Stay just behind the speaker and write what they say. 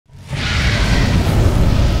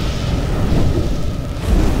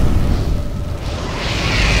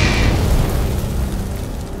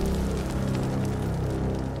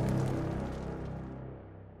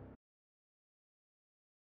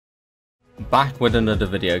back with another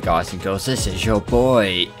video, guys and girls. This is your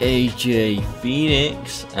boy AJ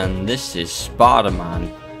Phoenix, and this is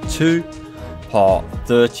Spider-Man 2 part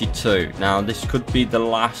 32. Now this could be the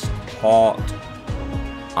last part.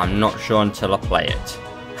 I'm not sure until I play it.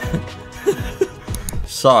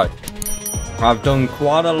 So I've done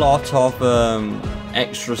quite a lot of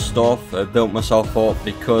extra stuff. I built myself up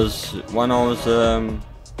because when I was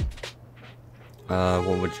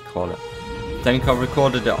what would you call it, I think I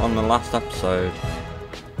recorded it on the last episode.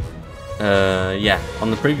 Yeah,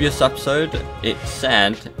 on the previous episode it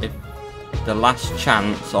said if the last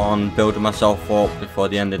chance on building myself up before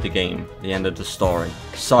the end of the game, the end of the story.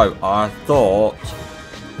 So I thought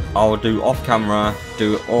I will do off camera,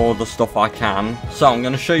 do all the stuff I can. So I'm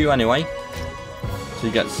going to show you anyway, so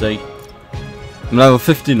you get to see. I'm level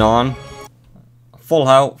 59, full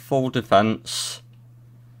health, full defense.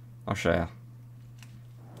 I'll show you.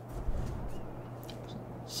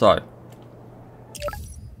 So,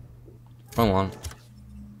 come on.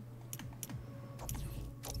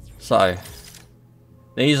 So,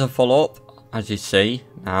 these are full up, as you see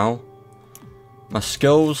now. My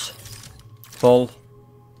skills, full.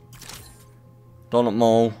 Done them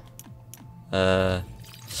all.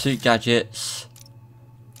 Suit gadgets.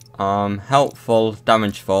 Health full,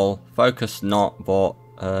 damage full. Focus not, but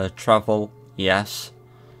travel, yes.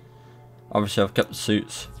 Obviously I've kept the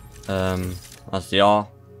suits as they are.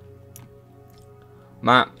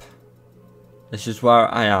 Map. This is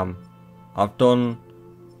where I am. I've done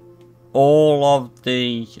all of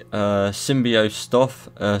the symbiote stuff,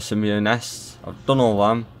 symbiote nests. I've done all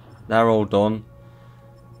them. They're all done.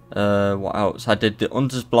 What else? I did the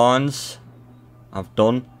Hunter's Blinds. I've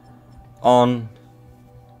done. On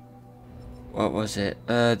what was it?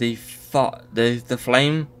 The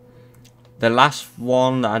flame. The last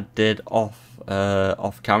one that I did off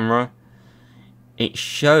camera. It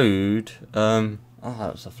showed oh,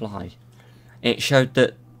 that was a fly. It showed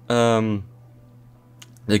that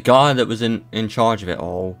the guy that was in charge of it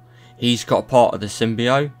all, he's got part of the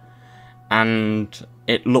symbiote, and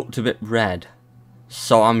it looked a bit red.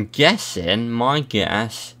 So I'm guessing, my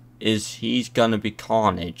guess is he's gonna be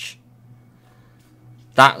Carnage.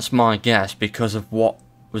 That's my guess because of what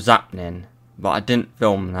was happening, but I didn't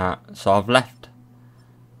film that, so I've left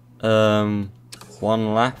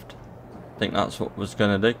one left. I think that's what was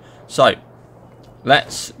gonna do. So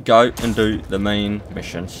let's go and do the main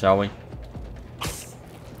mission, shall we?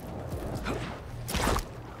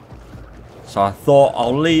 So I thought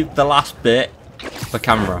I'll leave the last bit for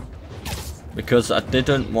camera, because I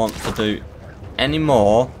didn't want to do any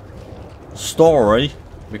more story,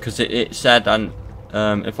 because it said, and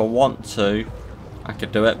if I want to I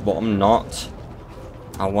could do it, but I'm not.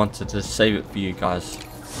 I wanted to save it for you guys.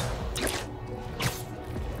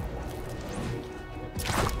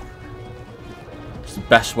 It's the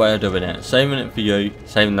best way of doing it, saving it for you,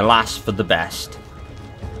 saving the last for the best.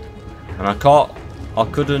 And I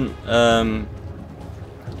couldn't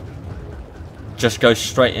just go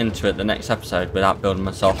straight into it the next episode without building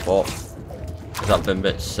myself up, because that'd been a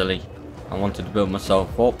bit silly. I wanted to build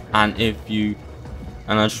myself up, and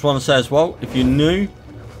I just want to say as well, if you're new,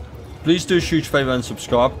 please do shoot a favour and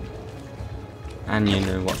subscribe, and you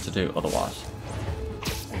know what to do otherwise.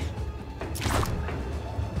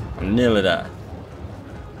 I'm nearly there.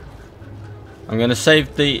 I'm going to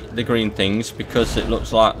save the green things because it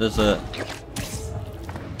looks like there's a...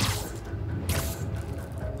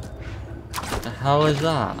 What the hell is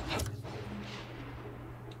that?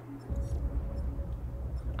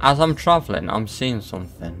 As I'm travelling, I'm seeing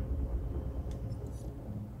something.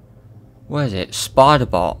 Where is it? Spider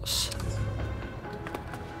bots.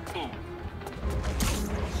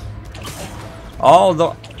 Oh,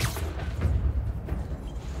 the...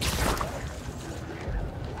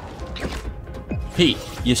 Pete,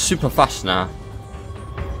 you're super fast now.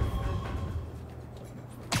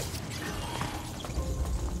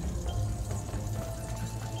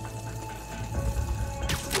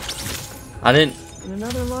 I didn't... In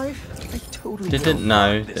another life, I totally didn't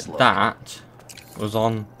know that that was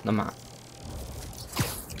on the map.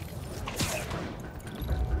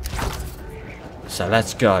 So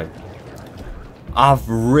let's go. I've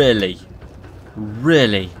really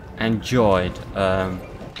enjoyed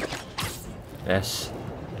this.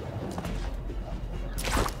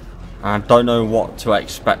 I don't know what to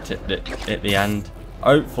expect at the end.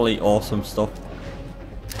 Hopefully awesome stuff.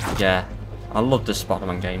 Yeah, I love the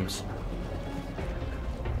Spider-Man games.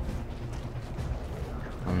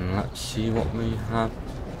 And let's see what we have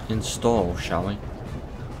in store, shall we?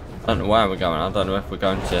 I don't know where we're going. I don't know if we're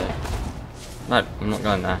going to... No, I'm not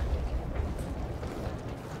going there.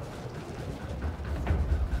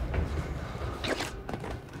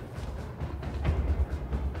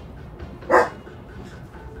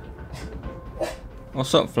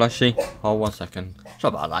 What's up, Fleshy? Oh, 1 second. Sorry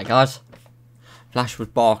about that, guys. Flash was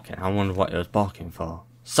barking. I wondered what he was barking for.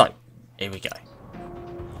 So, here we go.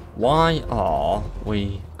 Why are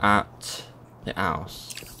we at the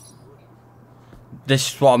house?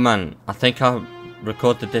 This is what I meant. I think I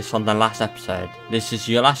recorded this on the last episode. This is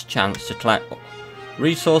your last chance to collect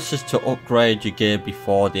resources to upgrade your gear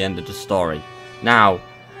before the end of the story. Now,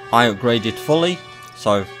 I upgraded fully,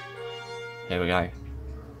 so here we go.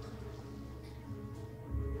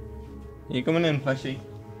 You coming in, Fleshy?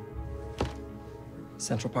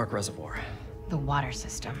 Central Park Reservoir. The water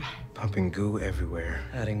system. Pumping goo everywhere.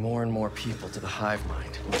 Adding more and more people to the hive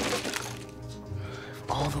mind. If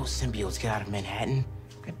all those symbiotes get out of Manhattan...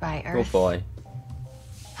 Goodbye, Earth. Good boy.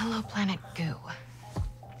 Hello, planet Goo.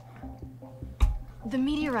 The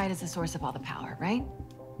meteorite is the source of all the power, right?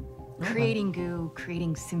 Creating goo,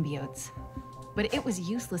 creating symbiotes. But it was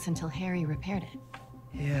useless until Harry repaired it.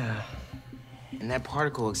 Yeah. And that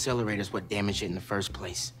particle accelerator is what damaged it in the first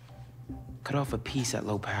place. Cut off a piece at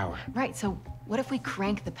low power. Right, so what if we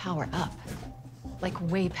crank the power up? Like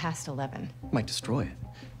way past 11. Might destroy it.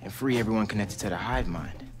 And free everyone connected to the hive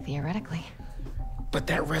mind. Theoretically. But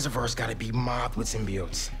that reservoir's gotta be mobbed with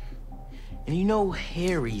symbiotes. And you know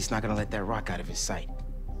Harry's not gonna let that rock out of his sight.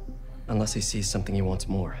 Unless he sees something he wants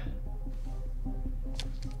more.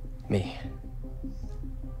 Me.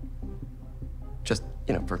 Just,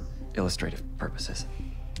 you know, for illustrative purposes.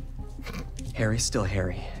 Harry's still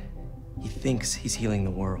Harry. He thinks he's healing the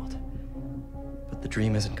world. But the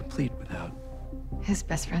dream isn't complete without... His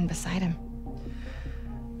best friend beside him.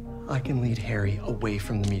 I can lead Harry away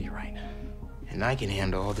from the meteorite. And I can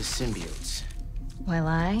handle all the symbiotes. While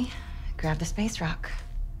I grab the space rock.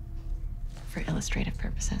 For illustrative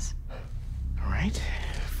purposes. All right,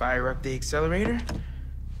 fire up the accelerator.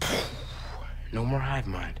 No more hive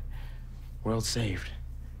mind. World saved.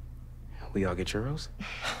 We all get churros?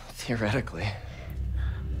 Theoretically.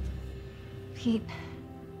 Pete,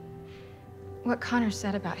 what Connor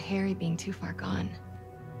said about Harry being too far gone.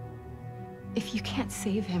 If you can't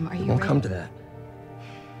save him, are you It won't ready? come to that.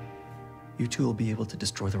 You two will be able to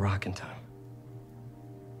destroy the rock in time.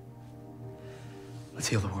 Let's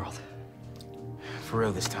heal the world. For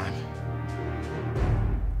real this time.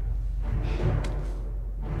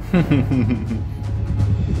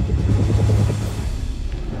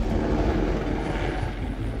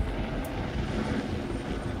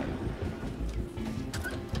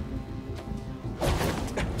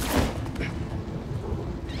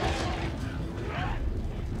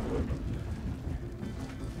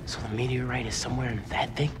 So the meteorite is somewhere in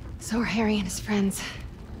that thing? So are Harry and his friends.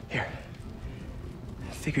 Here.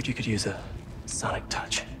 I figured you could use a sonic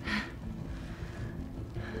touch.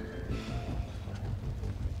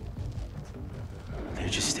 They're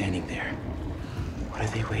just standing there. What are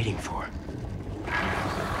they waiting for?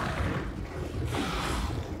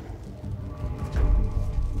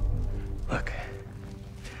 Look,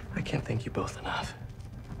 I can't thank you both enough.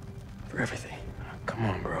 For everything. Come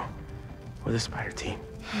on, bro. We're the spider team.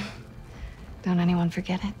 Don't anyone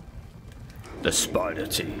forget it. The spider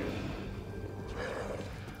team.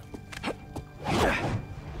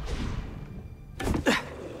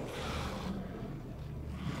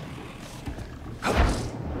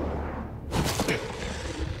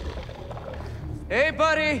 Hey,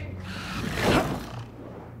 buddy!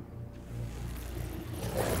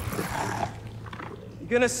 You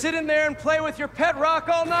gonna sit in there and play with your pet rock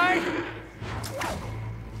all night?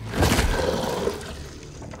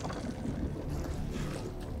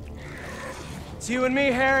 It's you and me,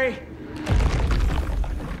 Harry.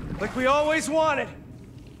 Like we always wanted.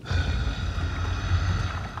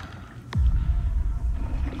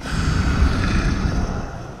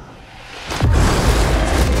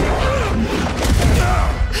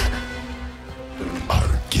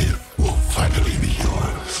 Our gift will finally be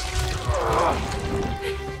yours.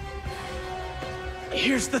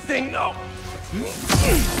 Here's the thing, though.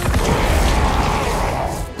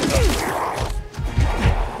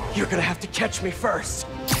 You're gonna have to catch me first.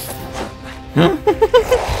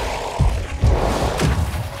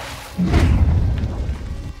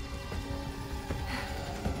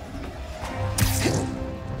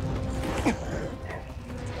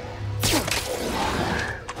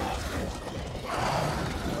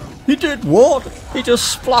 He did what? He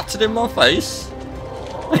just splattered in my face.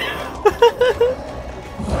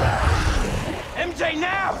 MJ,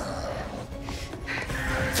 now!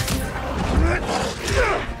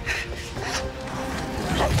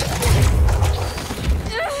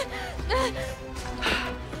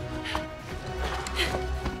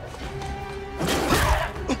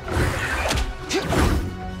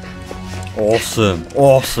 Awesome,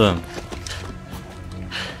 awesome.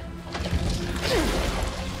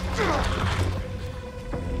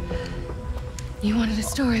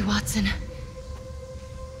 story, Watson.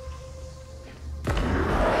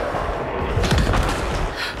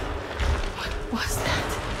 What was that?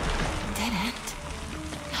 Dead end?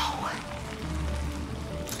 No.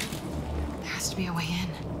 There has to be a way in.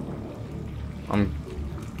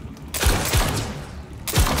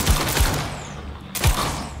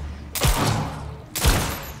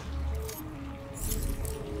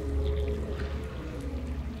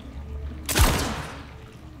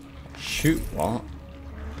 Shoot what?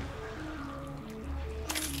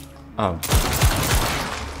 Oh.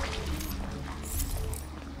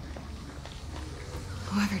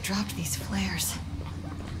 Whoever dropped these flares.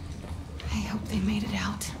 I hope they made it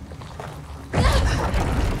out.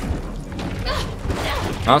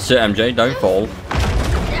 That's it, MJ. Don't fall.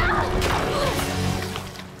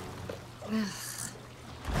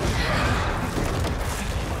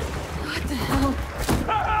 What the hell?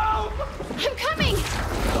 I'm coming!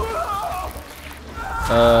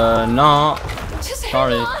 Not. Just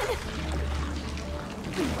Sorry. hang on!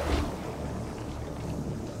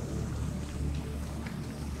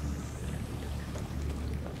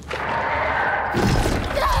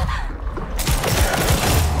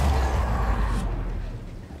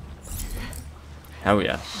 Hell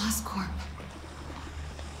yes. Oscorp.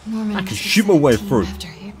 Norman I can must have shoot my sent a way team through. After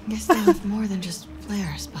you. Guess they left more than just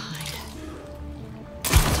flares behind.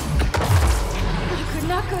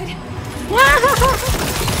 Not good, not good.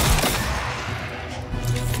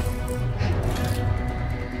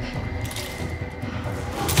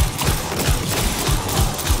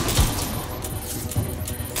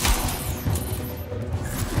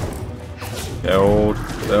 Build.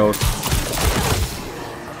 Build.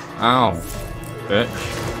 Ow. Bitch.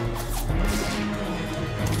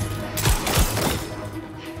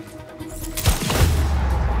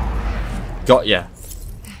 Got ya.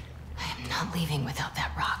 I'm not leaving without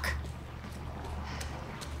that rock.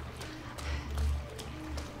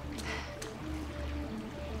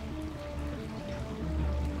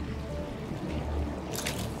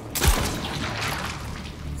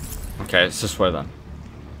 Okay, it's this way then.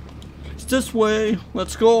 It's this way.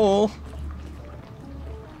 Let's go. The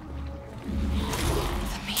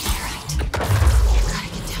meteorite. Gotta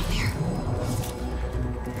get down there.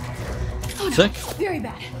 Oh no, Sick. very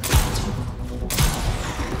bad.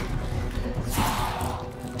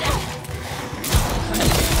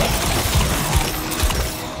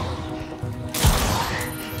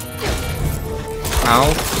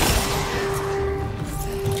 Ow.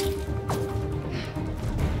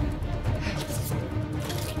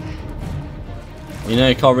 You know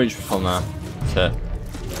you can't reach from there. That's it.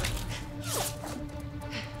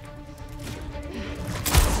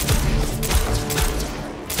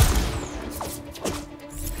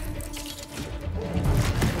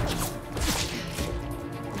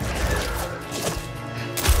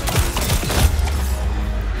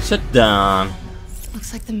 Sit down.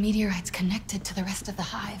 Looks like the meteorite's connected to the rest of the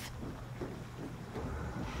hive.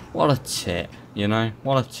 What a tit, you know?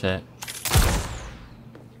 What a tit.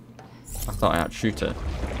 I thought I had to shoot it.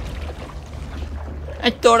 I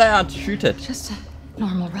thought I had to shoot it. Just a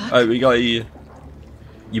normal rock. Oh, we got you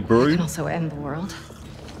brew. Can also end the world.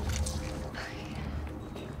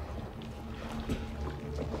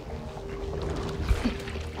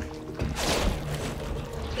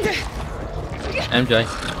 MJ.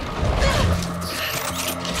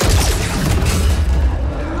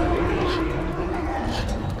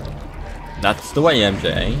 That's the way,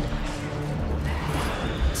 MJ.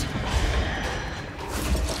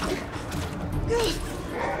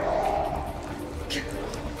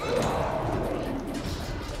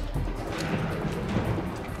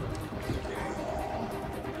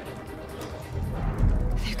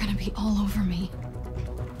 They're gonna be all over me.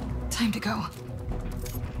 Time to go.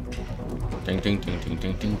 Ding ding ding ding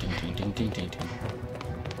ding ding ding ding ding ding ding ding.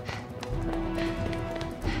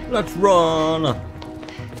 Let's run.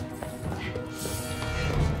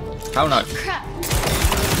 How not? Crap!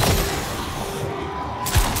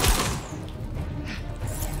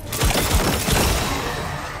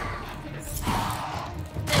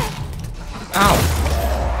 Ow!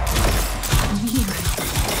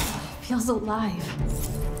 Feels alive.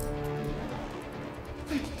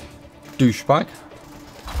 Douchebag.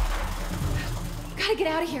 Gotta get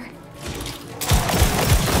out of here.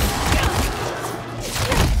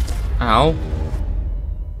 Ow.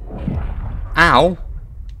 Ow.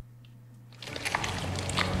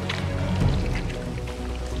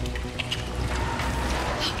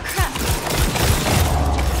 Crap!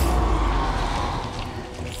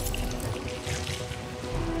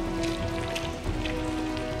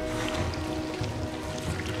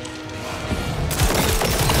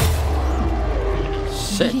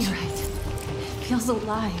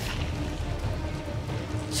 alive.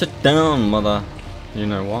 Sit down, mother. You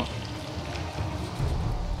know what?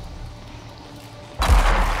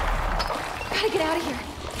 Gotta get out of here.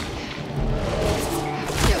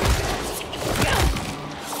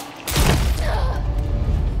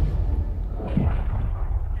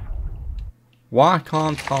 Why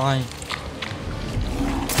can't I?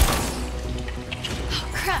 Oh,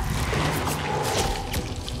 crap.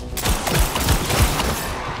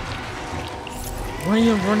 Where are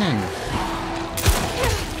you running?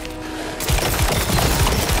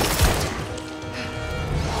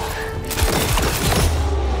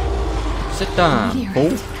 Sit down, Meteorite.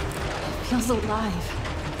 fool. Feels alive.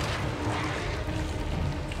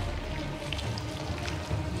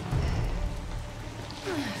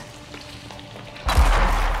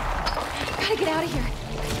 Gotta get out of here.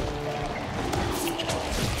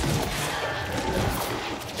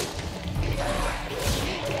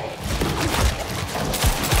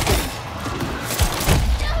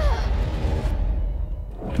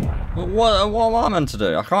 What am I meant to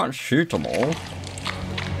do? I can't shoot them all.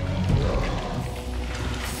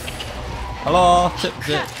 Hello, tip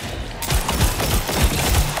tip.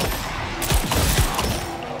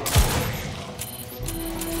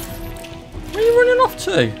 Where are you running off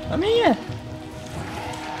to? I'm here.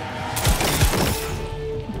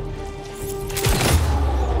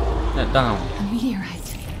 Get down. A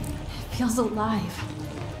meteorite. Feels alive.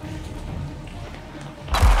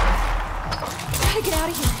 Gotta get out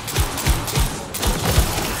of here.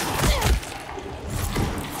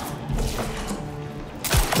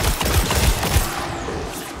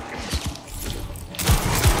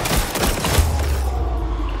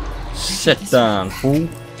 Sit down, fool.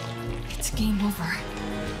 It's game over.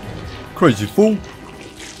 Crazy fool.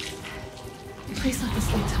 Please let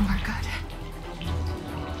this lead somewhere good.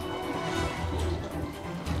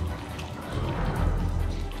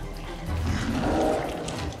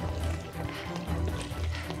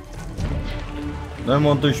 No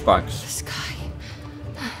more douchebags. The sky.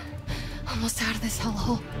 Almost out of this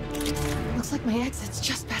hellhole. Looks like my exit's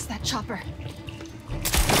just past that chopper.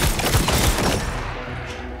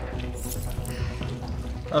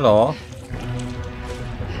 Hello.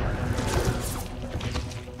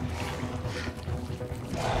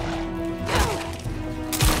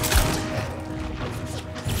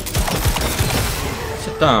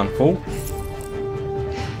 Sit down, fool.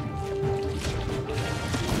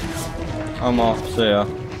 I'm off, see ya.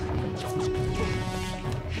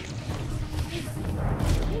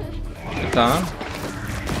 Sit down.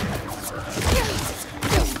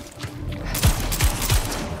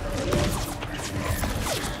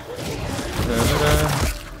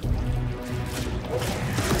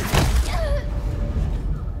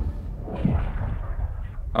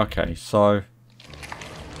 Okay, so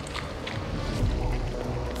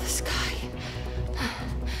The sky.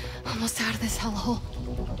 Almost out of this hellhole.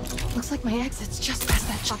 Looks like my exit's just past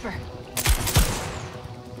that chopper.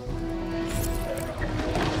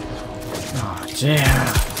 oh dear.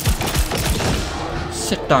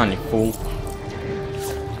 Sit down, you fool.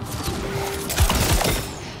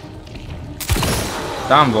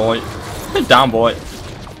 Down, boy. Down, boy.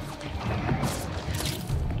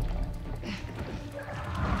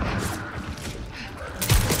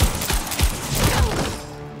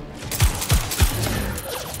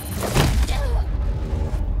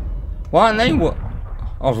 Why aren't they?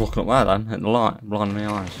 I was looking up there then, at the light, blinding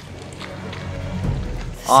my eyes.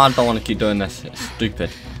 I don't want to keep doing this, it's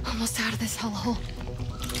stupid. Almost out of this hellhole.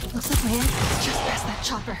 Looks like my exit's just past that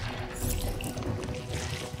chopper.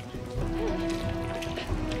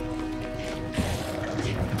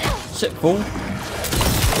 Sit, fool.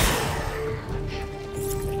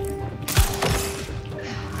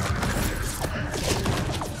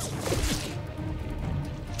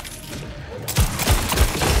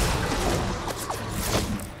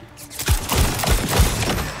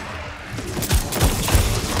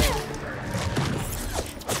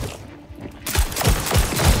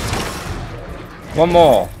 One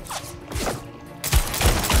more.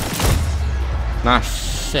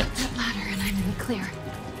 Nice shit. That ladder and I'm in the clear.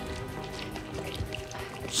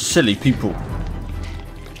 Silly people.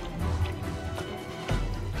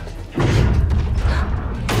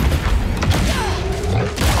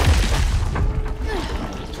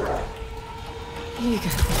 You go.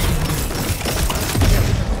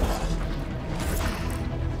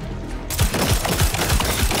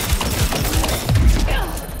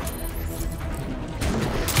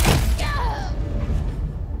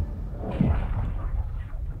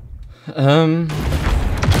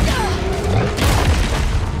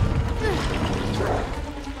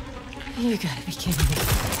 You gotta be kidding me.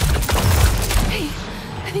 Hey.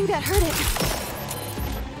 I think that hurt it.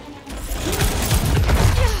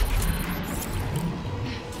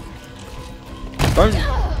 Don't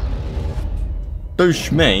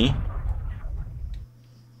douche me.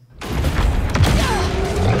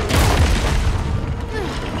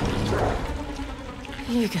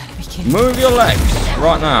 You gotta be kidding. Move your legs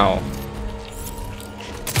right now.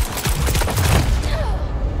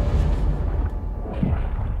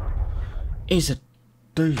 He's a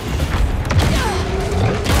douche.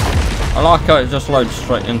 I like how it just loads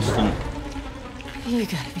straight instant. You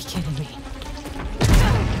gotta be kidding me.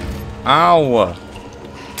 Ow!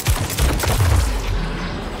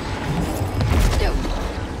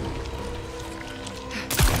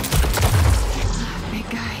 Big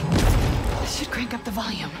guy. I should crank up the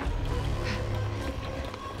volume.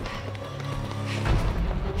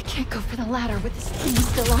 I can't go for the ladder with this thing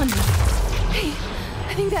still on me. Hey,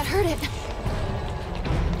 I think that hurt it.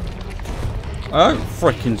 I don't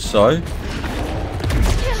freaking so.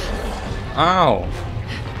 Ow!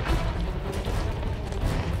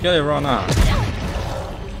 Get it right now.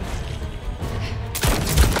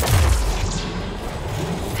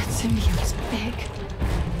 That symbiote's big,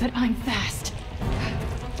 but I'm fast.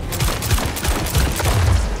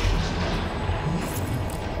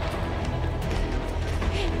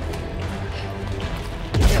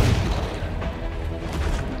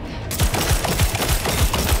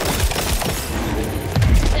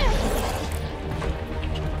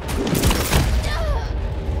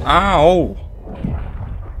 Ow!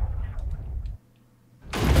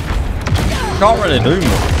 Can't really do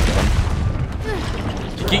much.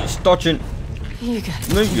 Keeps dodging. You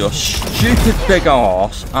gotta Move your stupid big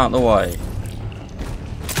ass out the way.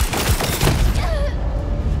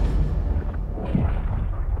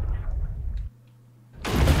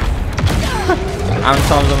 How many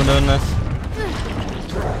times am I doing this?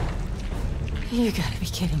 You gotta be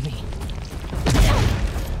kidding me.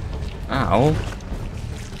 Ow.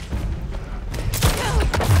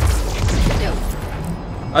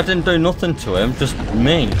 I didn't do nothing to him, just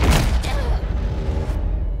me.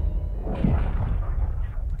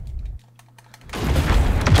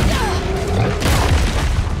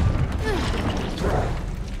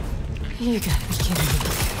 You gotta be kidding me.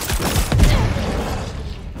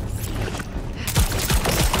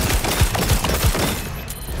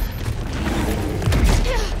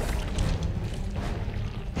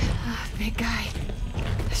 Big guy.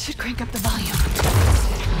 I should crank up the volume.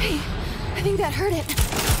 Hey, I think that hurt it.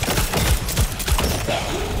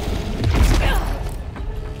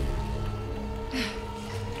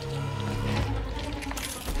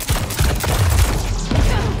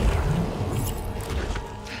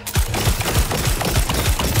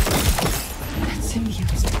 That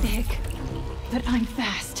symbiote's big, but I'm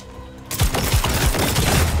fast.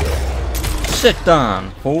 Sit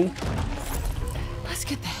down, fool. Let's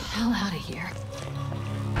get the hell out of here.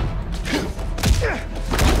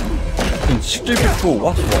 Fucking stupid fool,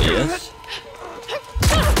 that's what he is.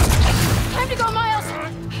 Time to go, Miles!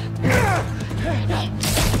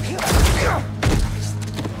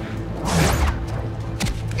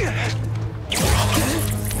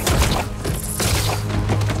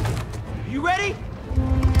 You ready?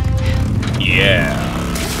 Yeah.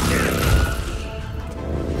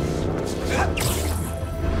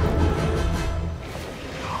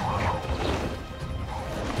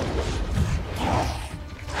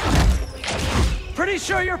 Pretty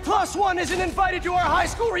sure your +1 isn't invited to our high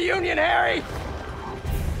school reunion, Harry!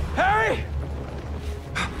 Harry!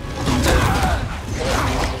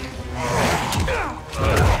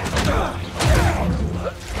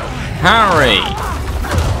 Harry!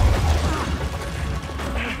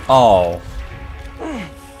 Oh.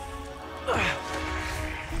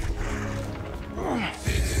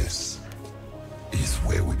 This is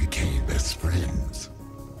where we became best friends.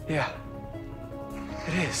 Yeah,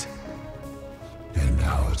 it is. And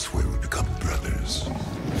now it's where we become brothers.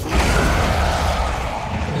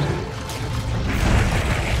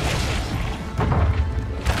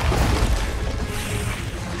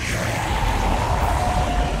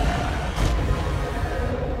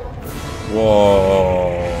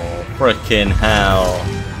 Whoa. Frickin' hell.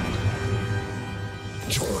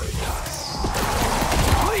 Join us.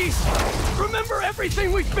 Please, remember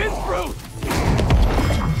everything we've been through!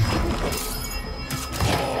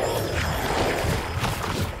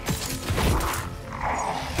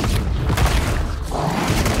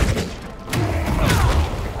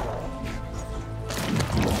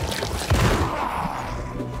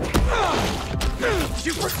 Did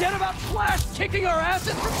you forget about Flash kicking our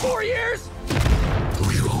asses for 4 years?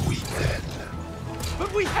 We were weak then.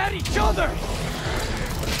 But we had each other!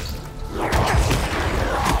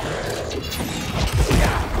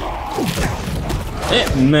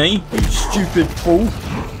 Hit me, you stupid fool.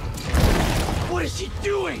 What is he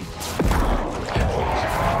doing?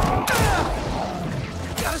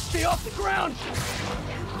 Gotta stay off the ground.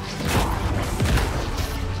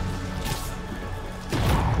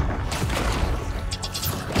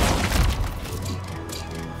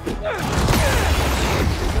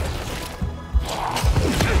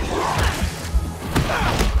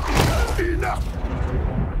 Enough!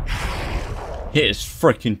 It is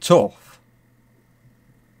freaking tough.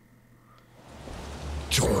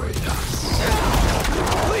 Join us.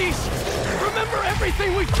 Please, remember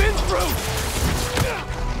everything we've been through.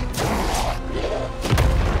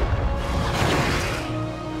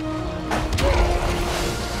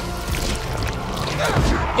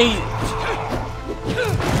 Eat.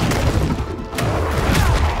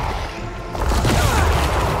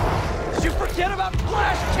 Did you forget about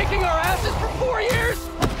Flash kicking our asses for 4 years?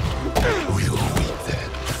 We'll meet then.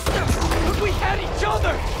 But we had each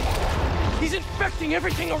other. He's infecting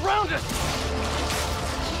everything around us.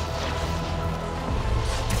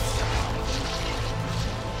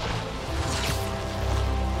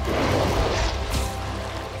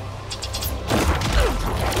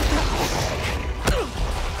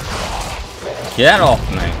 Get off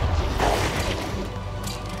me.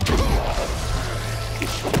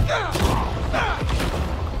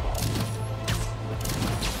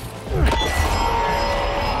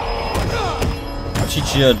 I'll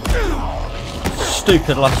teach you a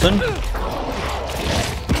stupid lesson.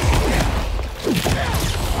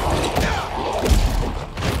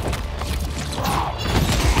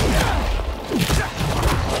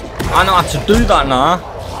 I know how to do that now.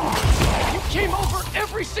 You came over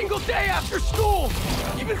every single day after school.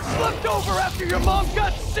 Even slept over after your mom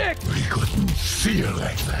got sick. We couldn't see her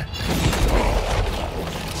like that.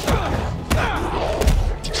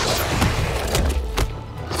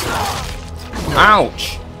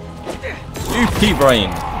 Ouch! You pea-brain.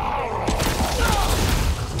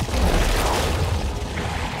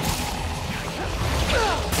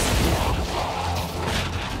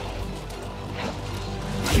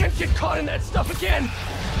 Can't get caught in that stuff again.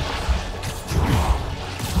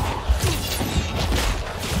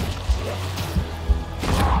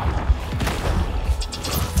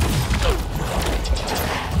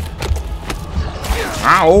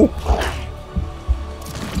 Ow!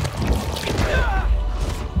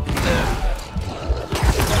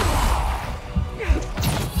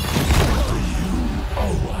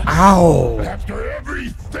 Ow! After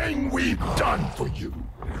everything we've done for you.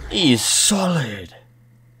 He is solid.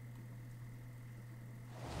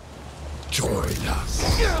 Join us.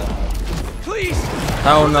 Please.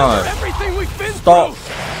 Hell no. Remember everything we've been Stop. through.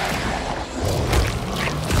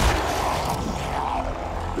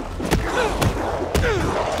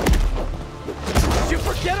 Did you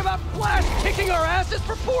forget about Flash kicking our asses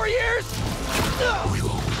for 4 years? We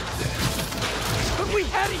will meet then. But we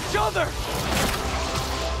had each other.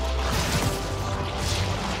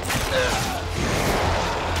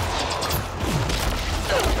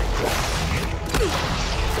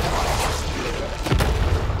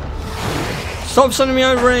 Stop sending me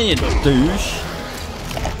over here, you douche.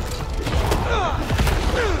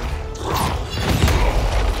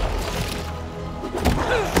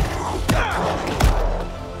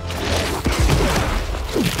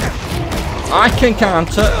 I can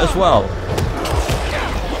counter as well.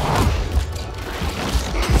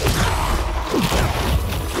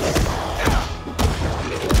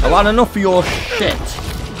 I've had enough of your shit.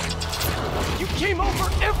 You came over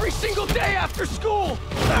every single day after school.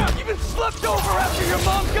 Even slept over after your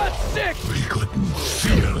mom got sick. We couldn't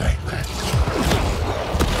see her like that.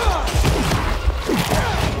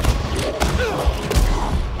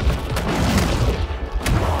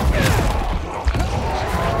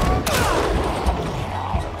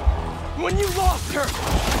 When you lost her,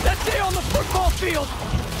 that day on the football field,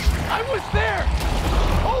 I was there.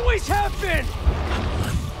 Always have been.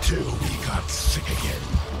 Until we got sick again.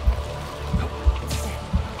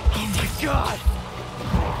 Oh my God.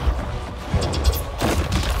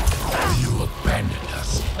 You abandoned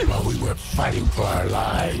us while we were fighting for our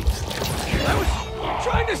lives. I was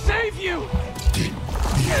trying to save you. Didn't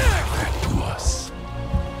feel like that to us.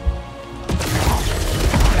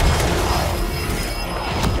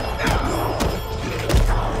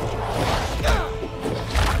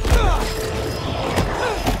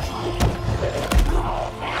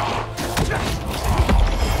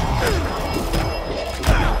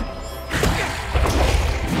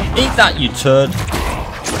 Eat that, you turd.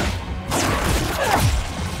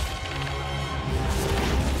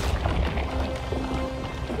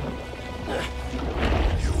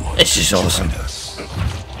 This is awesome.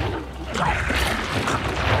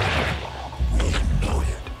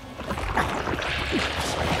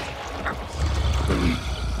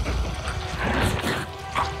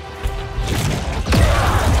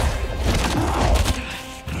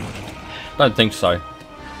 Don't think so.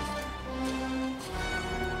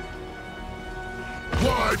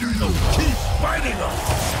 Why do you keep fighting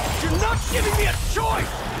us? You're not giving me a choice!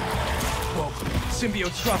 Whoa,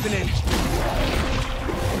 symbiote's dropping in.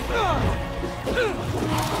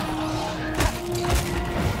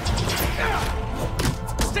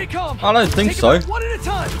 Stay calm. I don't think so. Take 'em out one at a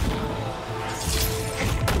time.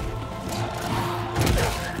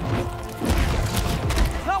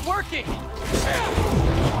 Not working.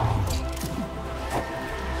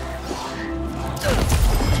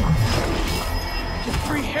 Get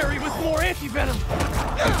free Harry with more anti-venom.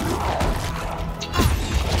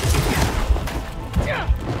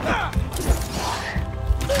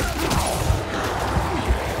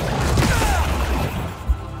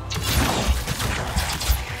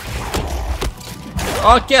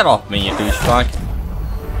 Oh, get off me, you douchebag.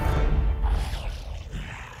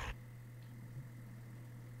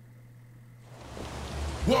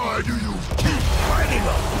 Why do you keep fighting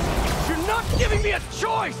us? You're not giving me a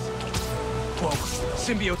choice! Whoa,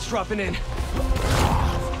 symbiote's dropping in.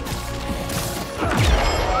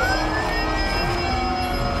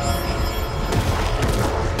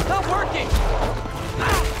 Not working!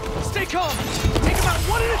 Stay calm! Take them out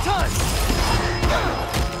one at a time!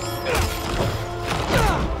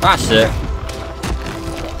 That's it.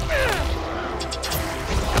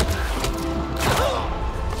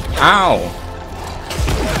 Ow.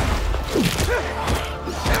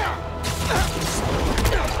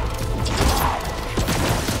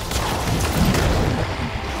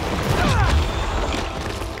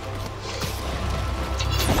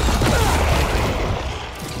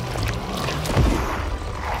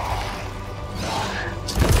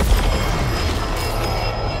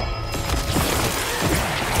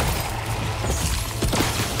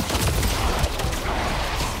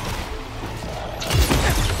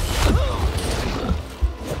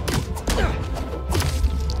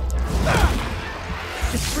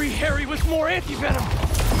 Harry with more anti-venom!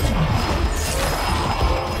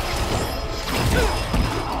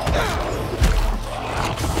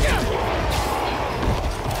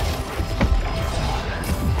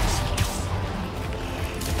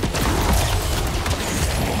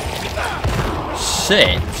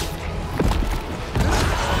 Shit.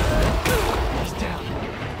 He's down.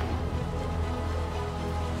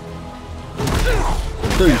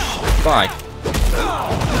 Douche. Bye.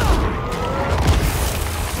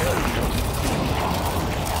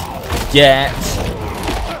 Get.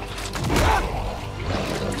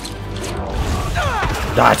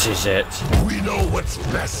 That is it. We know what's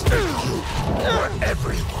best for you, for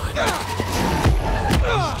everyone.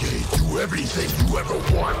 We gave you everything you ever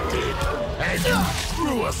wanted, and you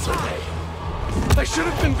threw us away. I should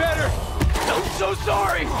have been better. I'm so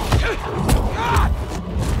sorry.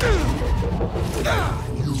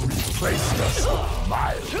 You replaced us with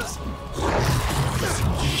Miles.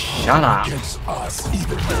 Shut up. Against us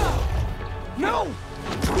even more. No!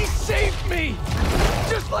 He saved me!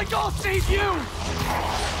 Just like I'll save you!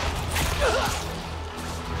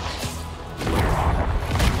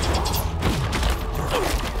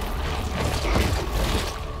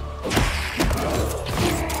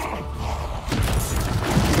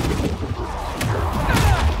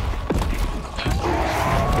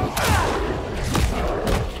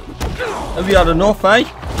 Have you had enough, eh?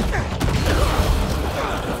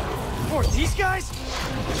 Or these guys?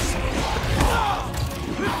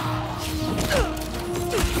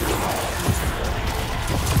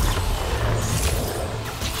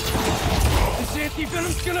 This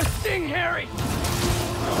anti-venom's gonna sting Harry!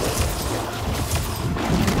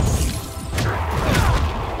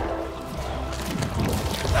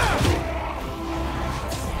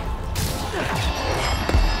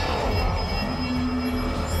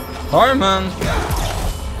 Sorry, man.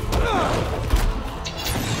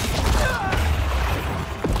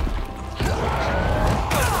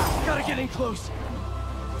 Gotta get in close.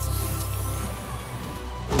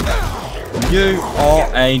 You are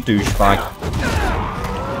a douchebag.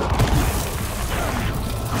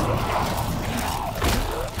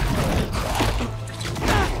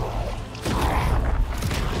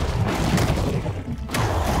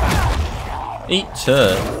 Eat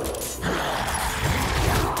turd.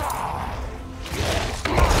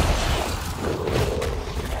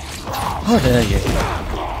 How dare you?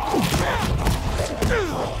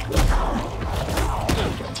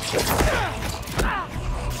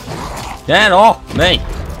 Get off me!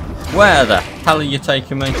 Where the hell are you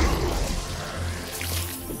taking me?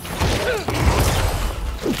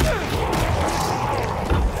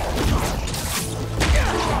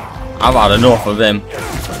 I've had enough of him.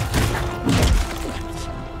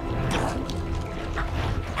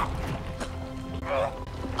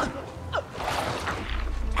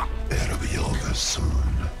 It'll be over soon.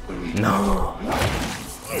 No.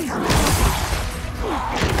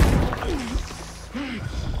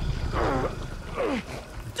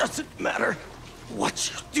 Doesn't matter what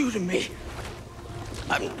you do to me.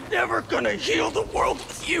 I'm never gonna heal the world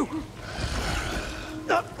with you.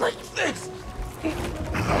 Not like this.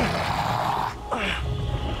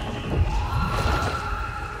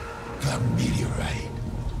 The meteorite.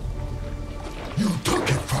 You took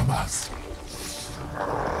it from us.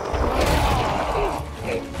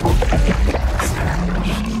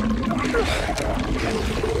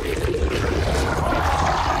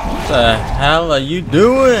 What the hell are you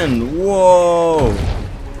doing? Whoa.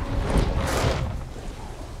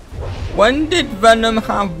 When did Venom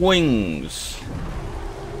have wings?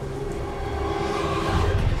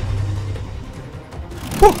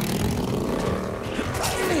 Whew.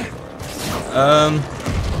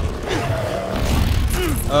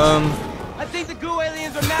 I think the goo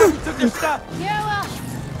aliens are mad we took their stuff. Yeah, well,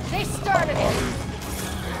 they started it.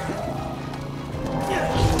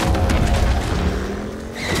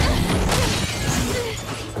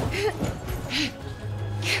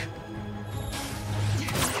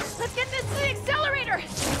 Let's get this to the accelerator.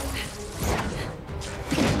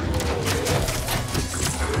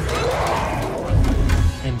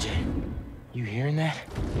 MJ, you hearing that?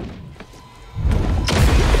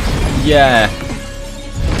 Yeah.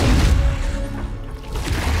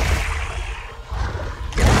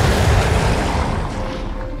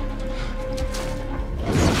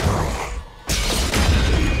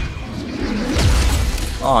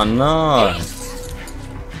 Oh no.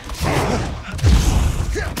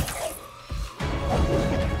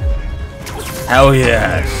 Hell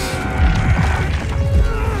yes.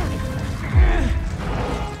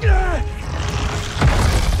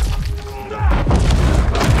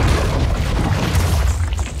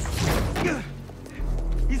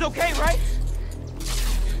 He's okay, right?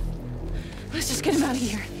 Let's just get him out of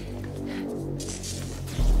here.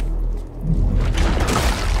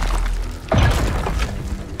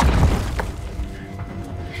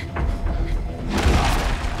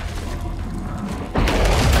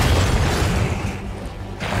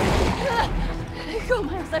 Go,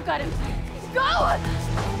 Miles, I've got him. Go!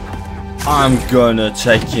 I'm gonna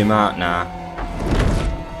take him out now.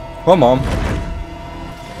 Come on.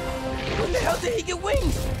 When the hell did he get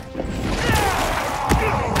wings?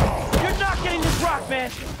 You're not getting this rock,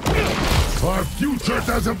 man. Our future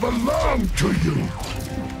doesn't belong to you.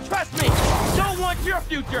 Trust me, don't want your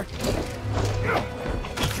future.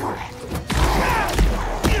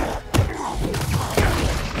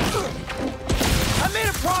 I made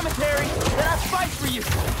a promise, Harry, that I'd fight for you.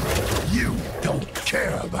 You don't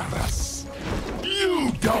care about us.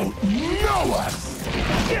 You don't know us.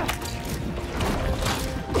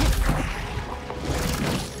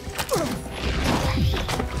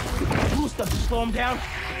 Cool stuff to slow him down.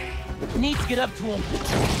 Need to get up to him.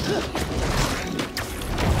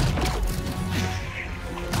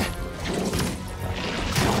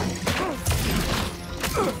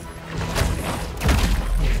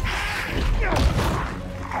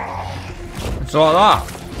 It's like that.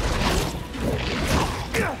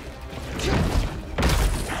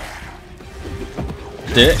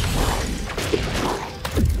 Dick.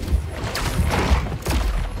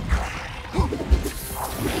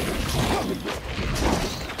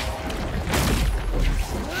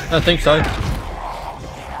 I don't think so.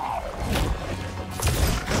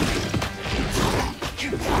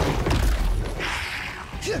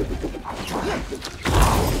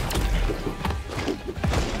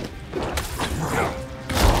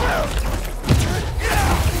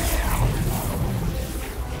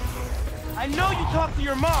 I know you talked to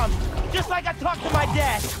your mom, just like I talked to my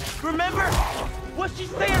dad. Remember? What's she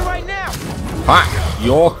saying right now? Fuck,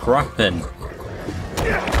 you're crapping.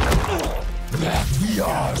 We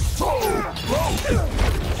are so broken.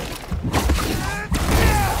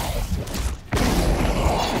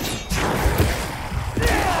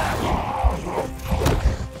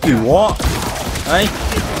 Do what? Hey?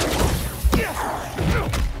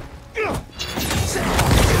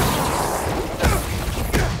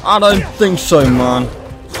 I don't think so, man.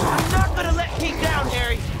 I'm not gonna let Pete down,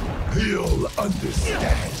 Harry. He'll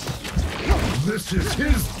understand. This is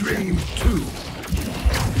his dream too.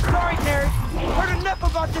 Sorry, Harry. Heard enough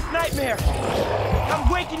about this nightmare. I'm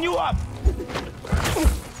waking you up.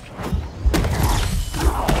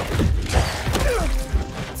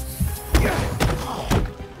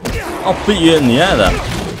 I'll beat you in the air then.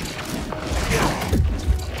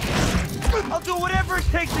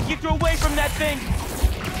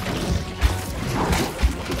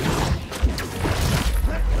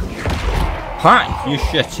 Pack your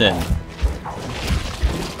shit in.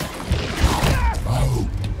 Out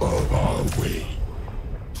of our way.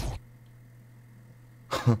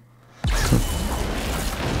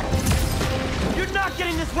 You're not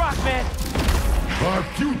getting this rock, man! Our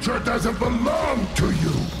future doesn't belong to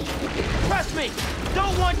you. Trust me!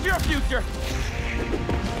 Don't want your future!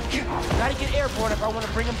 Gotta get airborne if I want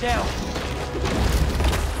to bring him down.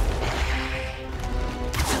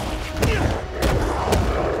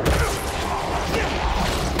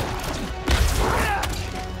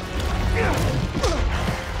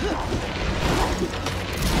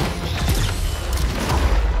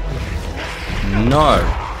 No.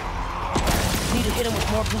 Need to hit him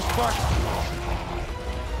with more blue spark.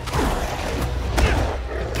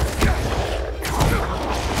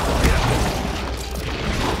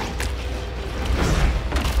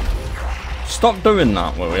 Stop doing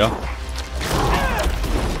that, will ya?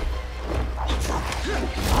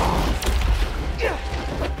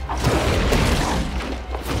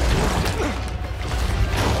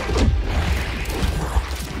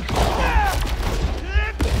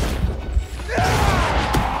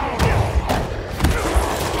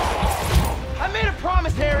 I made a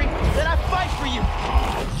promise, Harry, that I'd fight for you.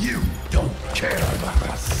 You don't care about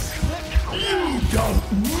us. You don't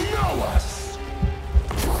know us.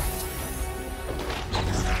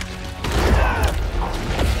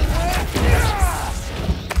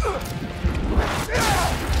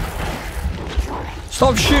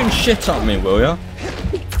 Stop shooting shit at me, will ya?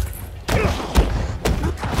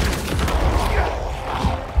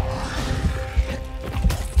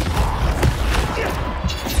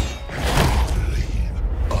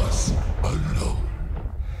 Leave us alone.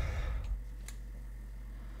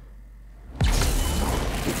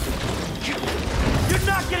 You're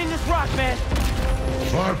not getting this rock, man!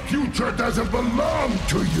 Our future doesn't belong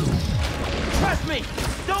to you. Trust me!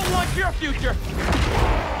 Don't want your future!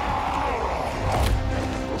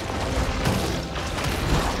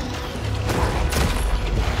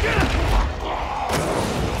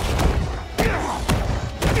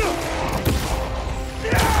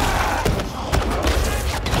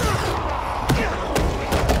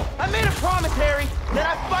 I made a promise, Harry, that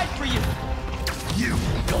I'd fight for you. You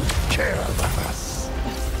don't care about us.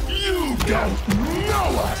 You don't know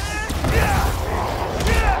us.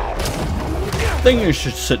 I think you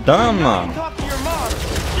should sit down, man. Talk to your mom,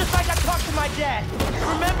 just like I talked to my dad.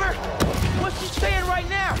 Remember? What's she saying right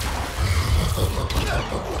now?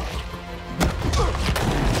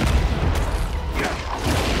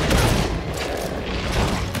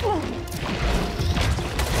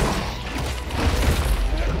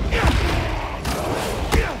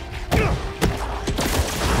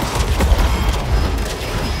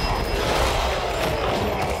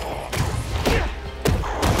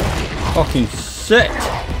 Fucking sick.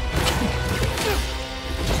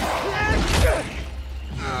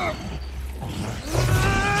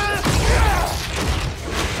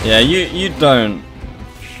 Yeah, you don't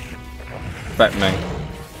affect me.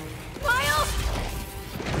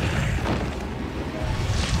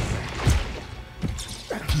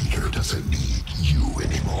 Peter doesn't need you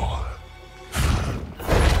anymore.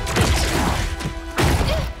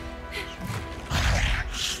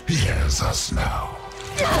 He has us now.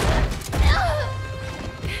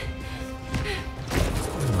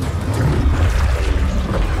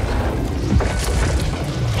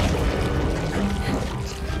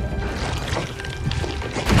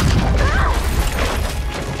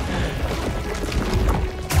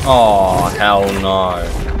 Oh, hell no.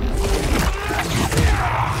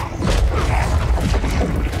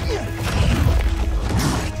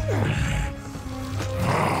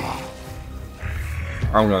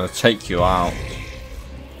 I'm gonna take you out.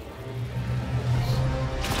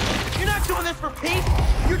 You're not doing this for Pete.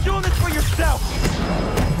 You're doing this for yourself.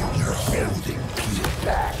 You're holding Peter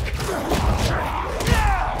back.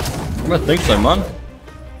 I think so, man.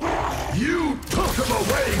 You took him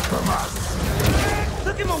away from us.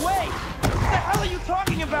 Took him away. What the hell are you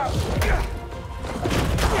talking about?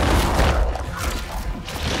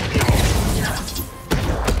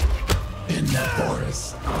 In the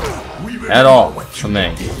forest. Head off for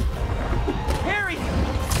me. Harry,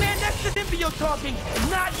 man, that's the symbiote talking,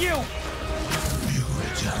 not you. You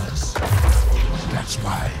were jealous. That's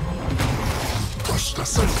why you pushed us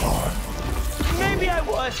so far. Maybe I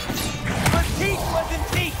was, but Pete wasn't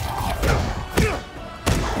Pete.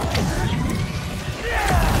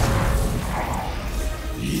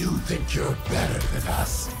 You think you're better than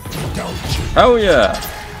us, don't you? Hell yeah.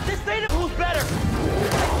 This ain't who's better. I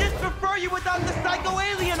just prefer you without the psycho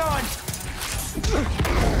alien on.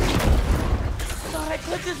 Thought I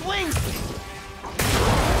clipped his wings.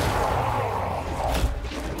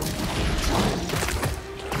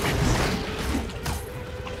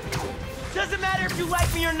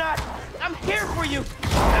 like me or not, I'm here for you.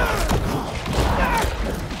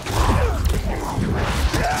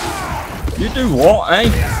 You do what, eh?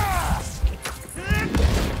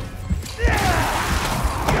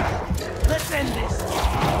 Let's end this.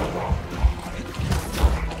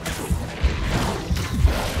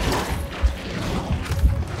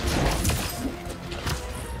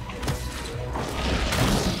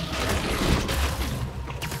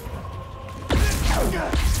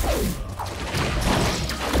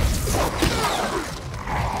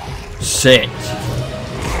 Shit.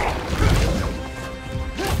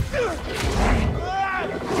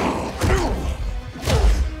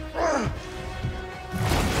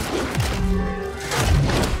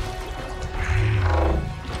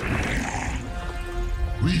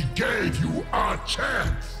 We gave you our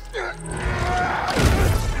chance.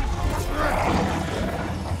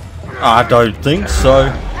 I don't think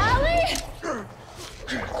so.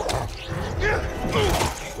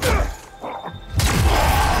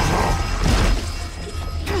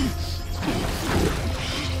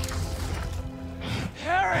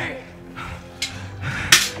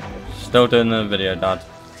 Still doing the video, Dad.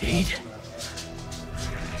 Pete?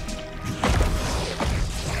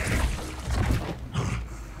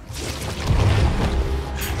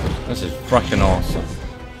 This is fucking awesome.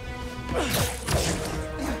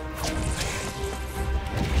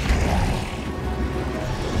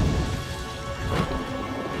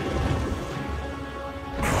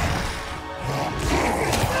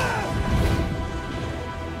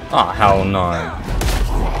 Ah, hell no.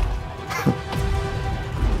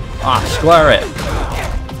 Ah, square it.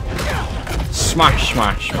 Smash,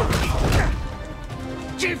 smash, smash.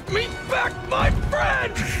 Give me back my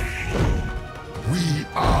friend! We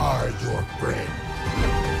are your friend.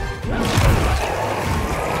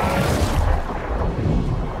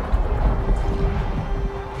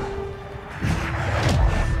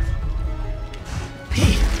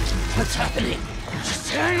 Pete, what's happening?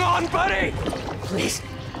 Just hang on, buddy! Please,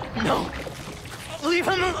 no. Leave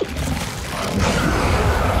him alone.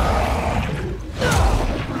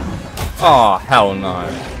 Oh, hell no.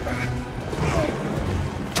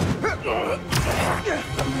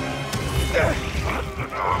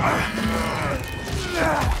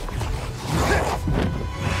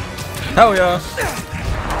 Hell yes.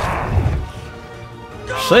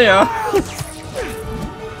 See ya.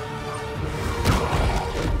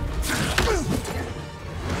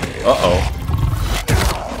 Uh-oh.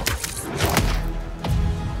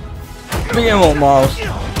 Beat him up, Miles.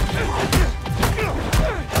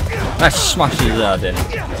 Let's smash his head in.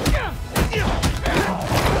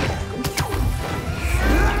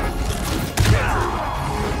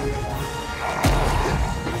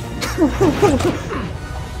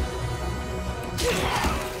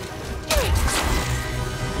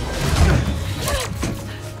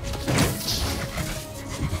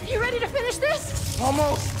 You ready to finish this?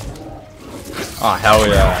 Almost. Oh, hell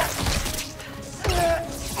yeah.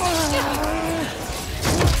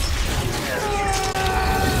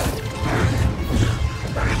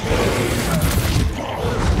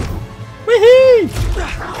 Wee-hee!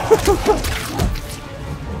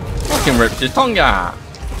 Fucking ripped his tongue out.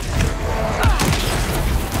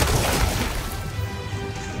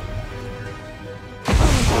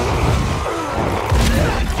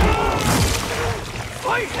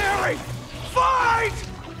 Fight, Harry! Fight!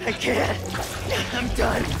 I can't. I'm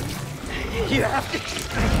done. You have to.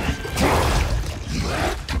 You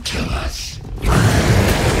have to kill us.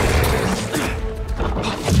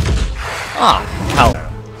 Ah, hell.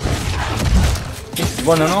 He's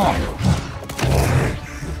running off.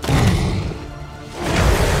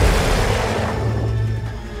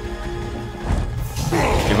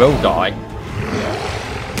 He will die.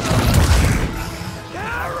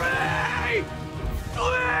 Harry!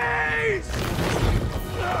 Please!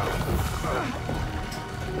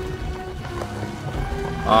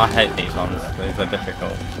 Oh, I hate these ones. These are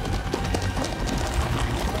difficult.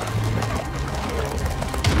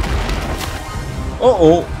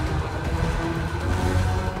 Uh-oh.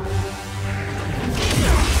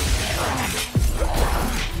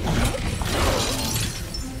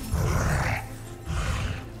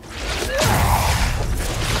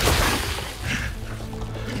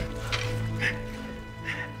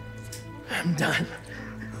 I'm done.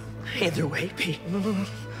 Either way, Pete. No.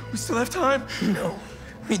 We still have time. No,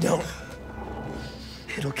 we don't.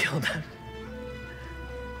 It'll kill them.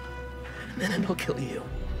 And then it'll kill you.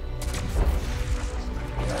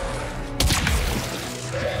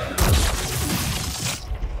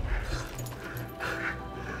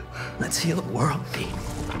 Let's heal the world, Pete.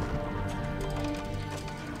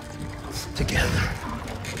 Together.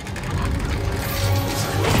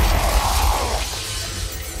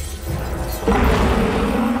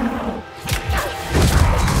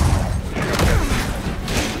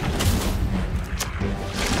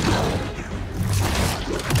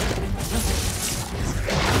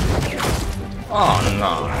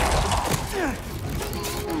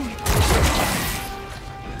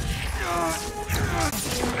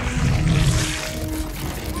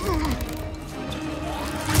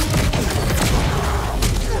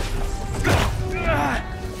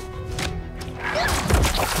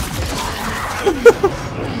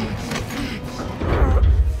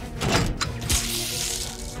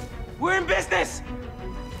 We're in business!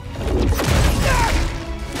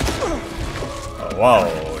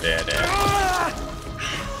 Whoa, there.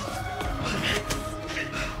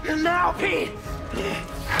 Now, Pete!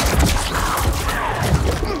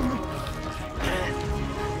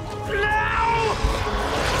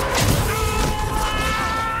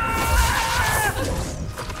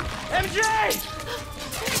 MJ!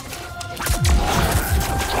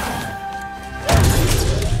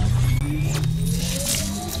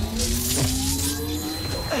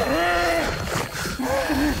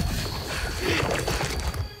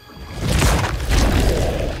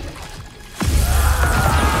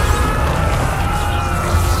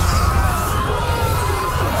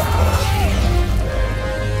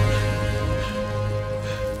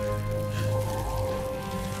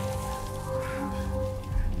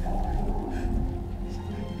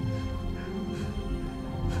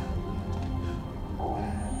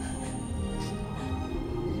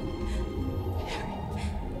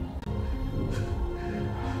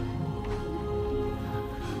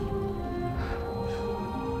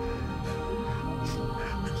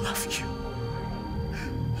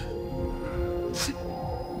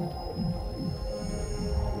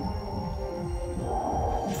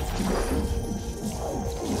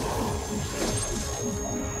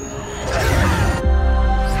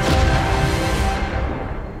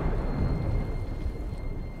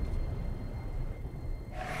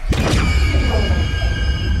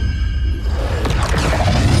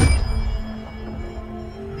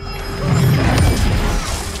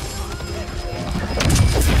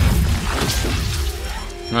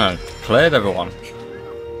 No, cleared everyone.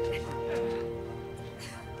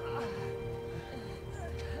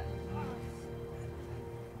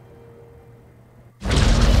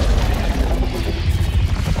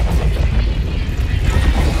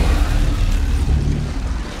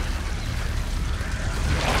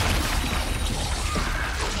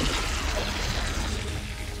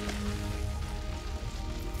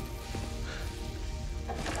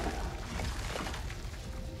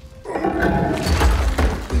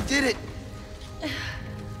 We did it!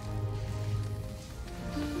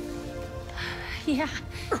 Yeah.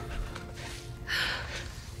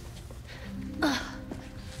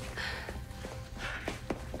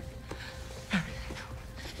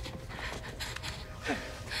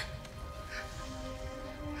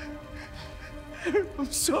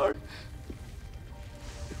 I'm sorry.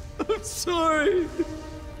 I'm sorry.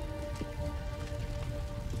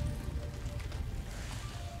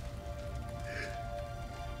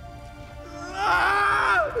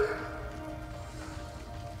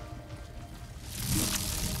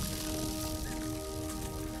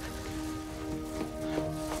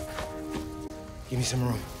 Give me some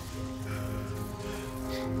room.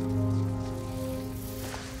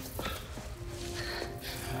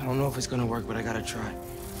 I don't know if it's gonna work, but I gotta try.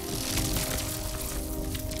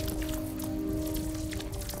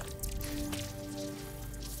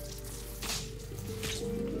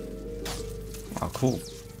 Oh, cool.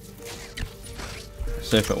 Let's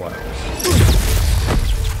see if it works.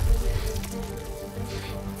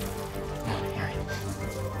 Come on, Harry.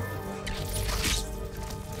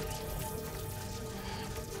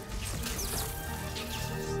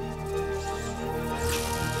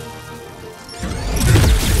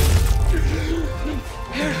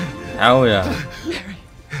 Hell yeah.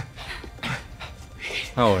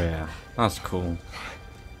 Oh yeah, that's cool.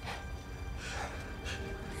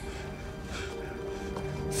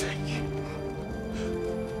 Thank you.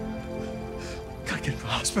 Gotta get to the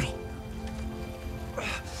hospital.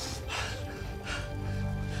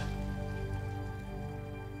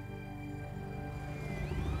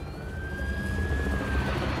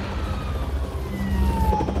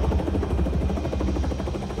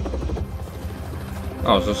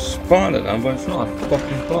 I was a spider then, but it's not a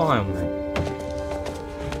fucking fly on me.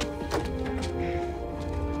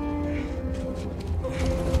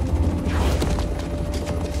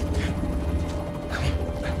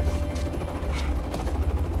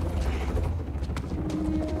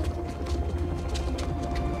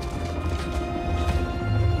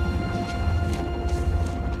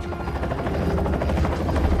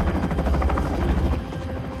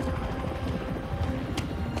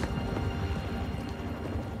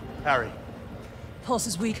 Harry. Pulse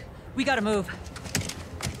is weak. We gotta move.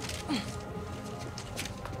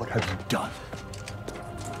 What have you done?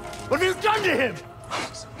 What have you done to him?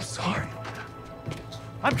 I'm sorry.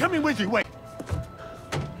 I'm coming with you. Wait.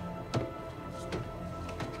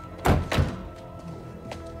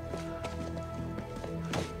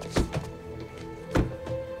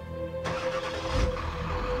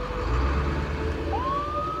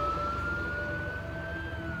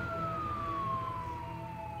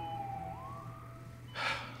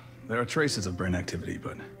 There are traces of brain activity,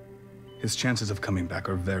 but his chances of coming back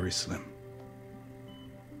are very slim.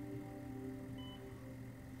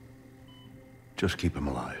 Just keep him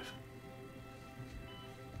alive.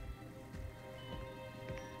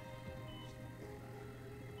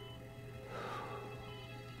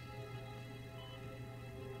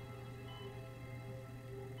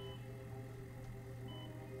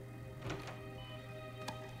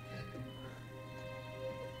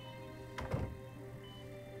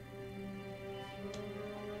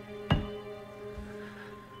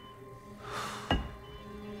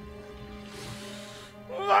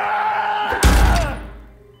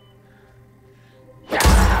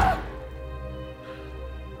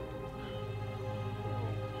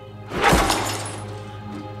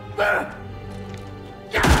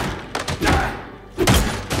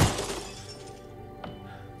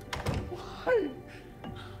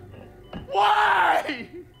 Why?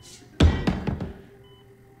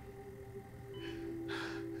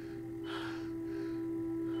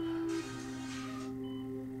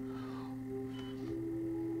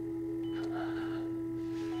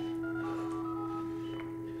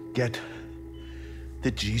 Get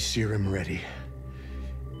the G serum ready.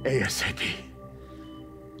 ASAP.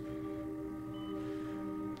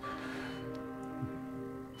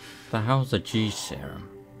 The hell's a G serum?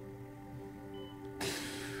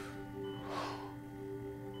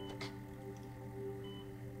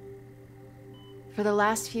 For the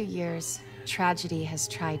last few years, tragedy has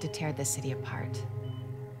tried to tear the city apart.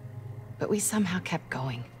 But we somehow kept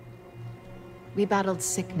going. We battled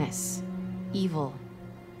sickness, evil,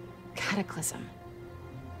 cataclysm.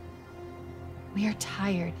 We are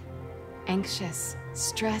tired, anxious,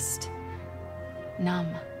 stressed, numb.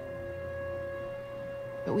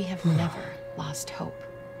 But we have never lost hope.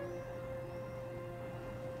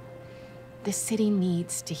 The city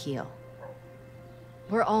needs to heal.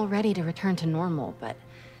 We're all ready to return to normal, but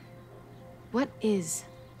what is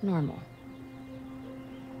normal?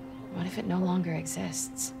 What if it no longer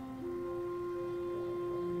exists?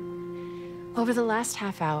 Over the last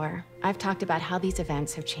half hour, I've talked about how these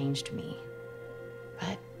events have changed me.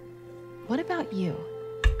 But what about you?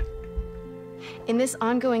 In this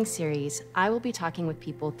ongoing series, I will be talking with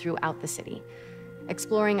people throughout the city,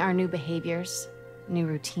 exploring our new behaviors, new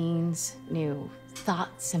routines, new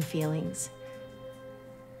thoughts and feelings.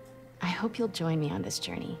 I hope you'll join me on this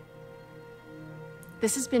journey.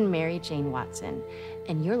 This has been Mary Jane Watson,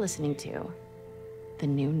 and you're listening to The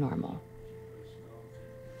New Normal.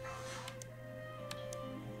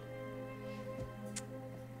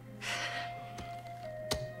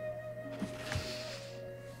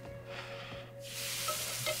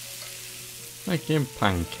 Making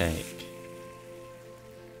pancake.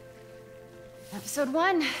 Episode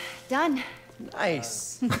 1, done.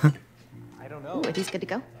 Nice. I don't know. Ooh, are these good to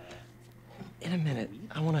go? In a minute,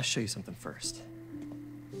 I want to show you something first.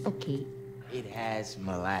 Okay. It has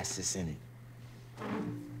molasses in it.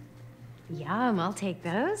 Yum, I'll take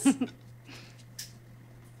those.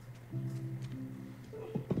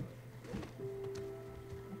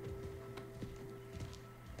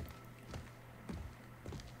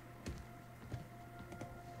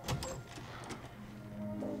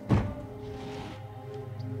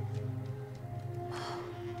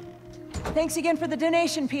 Thanks again for the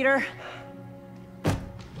donation, Peter.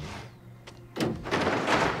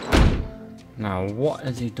 Now, what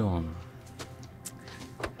has he done?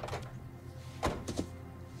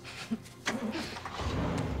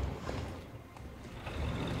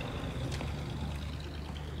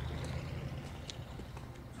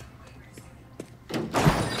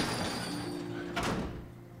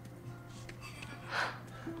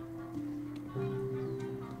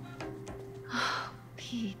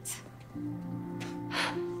 Pete.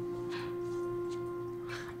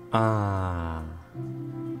 Ah.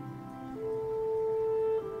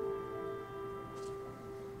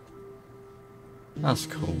 That's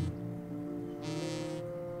cool.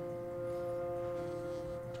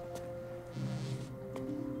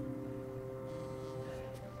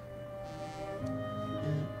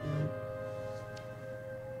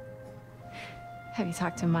 Have you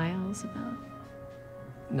talked to Miles about?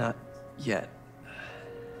 Not yet.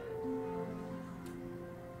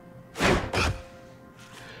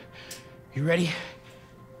 You ready?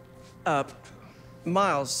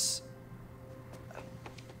 Miles,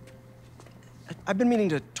 I've been meaning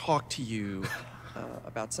to talk to you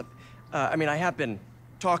about something. I mean, I have been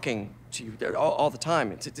talking to you all the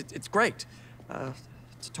time. It's great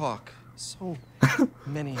to talk. So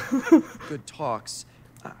many good talks.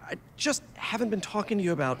 I just haven't been talking to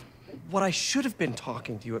you about what I should have been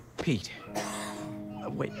talking to you about. Pete.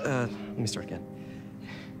 Wait, let me start again.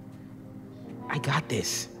 I got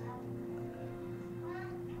this.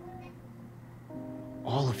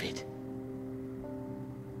 All of it.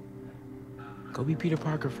 Go be Peter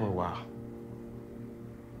Parker for a while.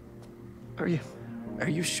 Are you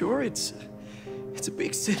sure? It's a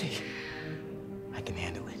big city. I can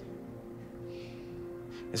handle it.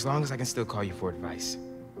 As long as I can still call you for advice.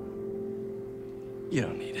 You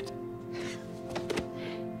don't need it.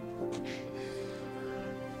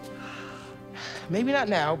 Maybe not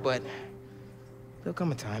now, but there'll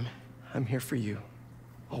come a time. I'm here for you.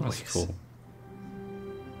 Always. That's cool.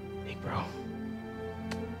 Big bro.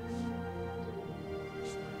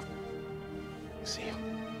 See you.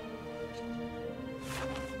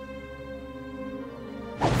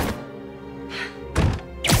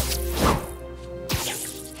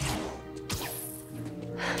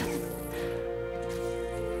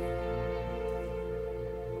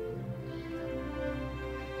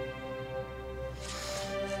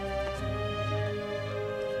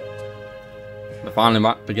 They're finally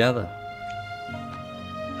back together.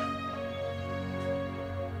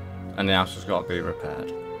 And the house has got to be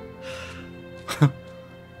repaired.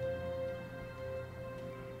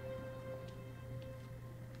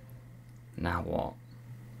 Now what?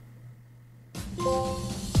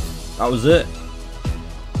 That was it.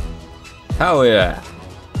 Hell yeah.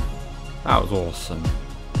 That was awesome.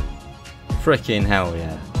 Freaking hell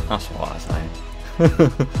yeah. That's what I say.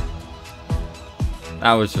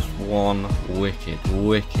 That was just one wicked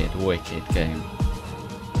game.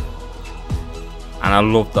 And I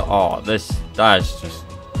love the art. That is just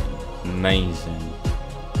amazing.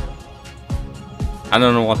 I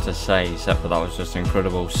don't know what to say except for that was just an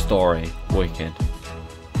incredible story. Wicked.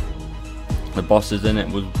 The bosses in it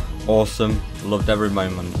was awesome. Loved every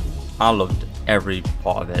moment. I loved every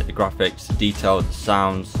part of it. The graphics, the detail, the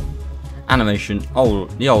sounds, animation, the whole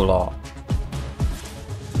art.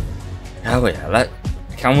 Hell yeah,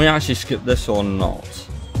 can we actually skip this or not?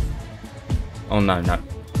 Oh no.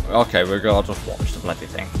 Okay, we're gonna just watch the bloody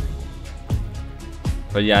thing.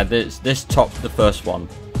 But yeah, this topped the first one.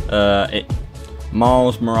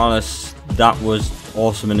 Miles Morales, that was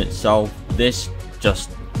awesome in itself. This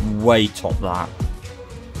just way topped that.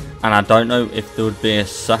 And I don't know if there would be a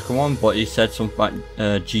second one, but he said something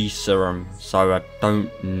about G serum, so I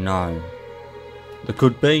don't know. There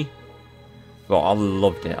could be, but I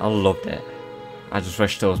loved it. I just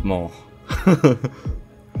wish there was more.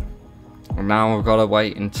 And now we've got to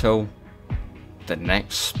wait until the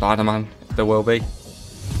next Spider-Man, if there will be.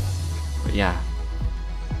 But yeah,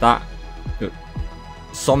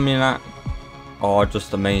 Somniac are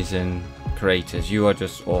just amazing creators. You are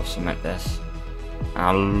just awesome at this. And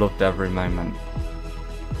I loved every moment.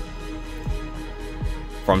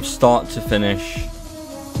 From start to finish,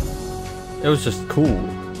 it was just cool.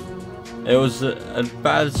 It was a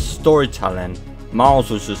bad storytelling. Miles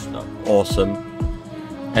was just awesome.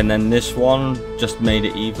 And then this one just made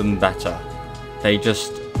it even better. They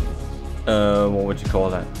just, what would you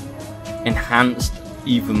call it? Enhanced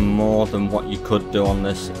even more than what you could do on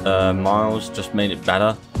this. Miles just made it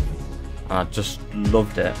better. And I just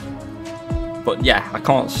loved it. But yeah, I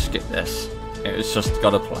can't skip this. It's just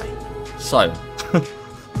gotta play. So,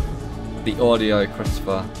 the audio,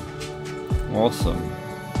 Christopher. Awesome.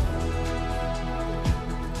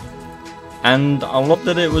 And I loved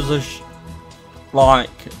that it was like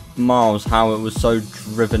Miles, how it was so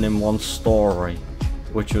driven in one story,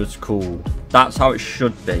 which was cool. That's how it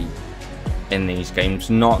should be in these games,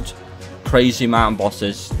 not crazy mountain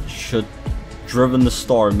bosses. Should driven the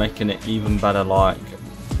story, making it even better like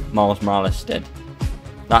Miles Morales did.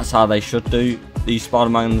 That's how they should do these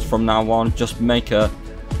Spider-Mans from now on. Just make a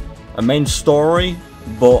main story,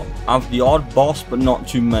 but have the odd boss, but not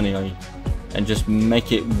too many. And just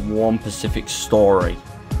make it one specific story,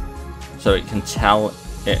 so it can tell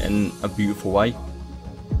it in a beautiful way.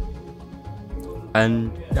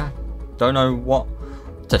 And yeah, don't know what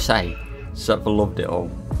to say, except for loved it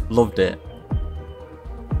all. Loved it.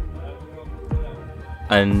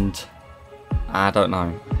 And I don't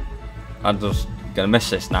know. I'm just gonna miss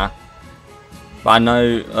this now. But I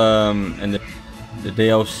know in the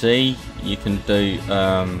DLC you can do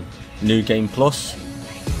New Game Plus,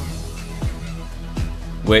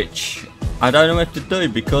 which I don't know if to do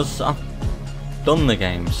because I've done the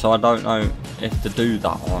game, so I don't know if to do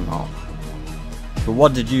that or not. But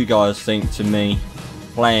what did you guys think to me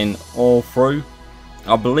playing all through?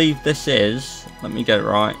 I believe this is, let me get it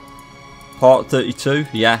right, part 32,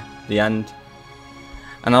 yeah, the end.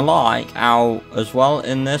 And I like how, as well,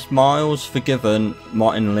 in this, Miles forgiven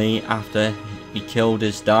Martin Lee after he killed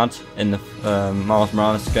his dad in the Miles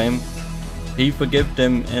Morales game. He forgave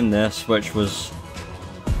him in this, which was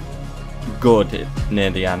good near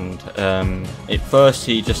the end. At first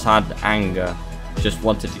he just had anger, just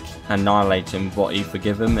wanted to annihilate him, but he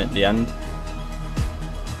forgave him at the end.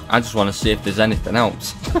 I just want to see if there's anything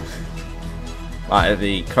else. Like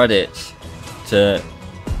the credits to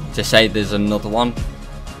say there's another one.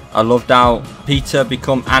 I loved how Peter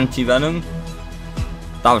become anti-Venom.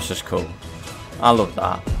 That was just cool. I love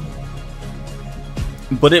that.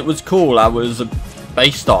 But it was cool. I was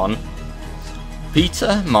based on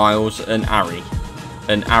Peter, Miles, and Harry.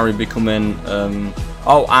 And Harry becoming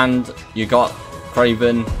oh, and you got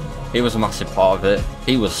Craven. He was a massive part of it.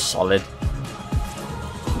 He was solid.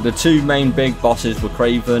 The two main big bosses were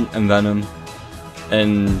Craven and Venom.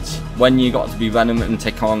 And when you got to be Venom and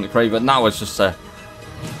take on Craven, that was just a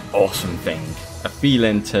awesome thing. A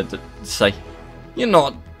feeling to say, you're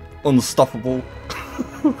not unstoppable.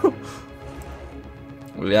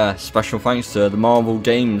 Well, yeah, special thanks to the Marvel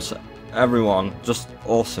Games, everyone. Just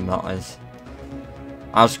awesome, that is.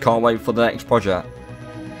 I just can't wait for the next project.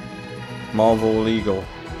 Marvel Legal.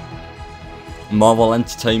 Marvel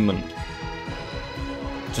Entertainment.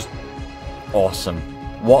 Just awesome.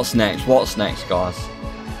 What's next? What's next, guys?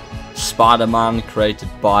 Spider-Man, created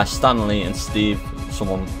by Stan Lee and Steve.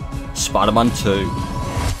 Someone. Spider-Man 2.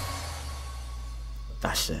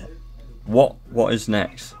 That's it. What is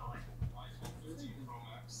next?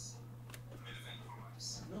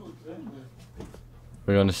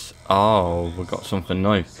 We're gonna. Oh, we got something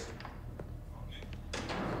new.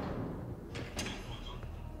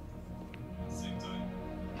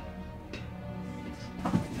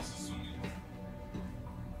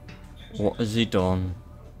 What has he done?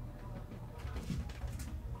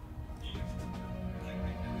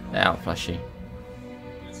 Out, Flashy.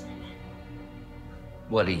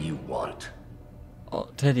 What do you want? Oh,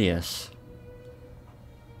 Tedious.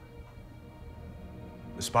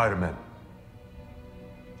 The Spider-Men.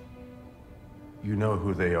 You know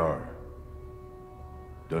who they are,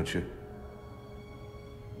 don't you?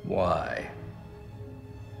 Why?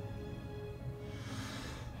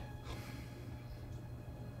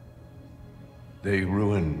 They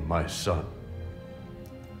ruined my son.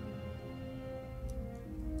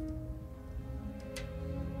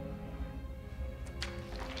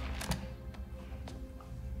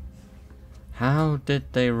 How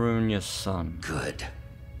did they ruin your son? Good.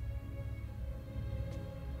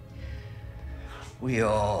 We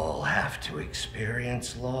all have to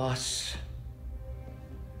experience loss.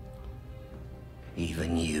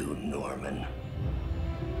 Even you, Norman.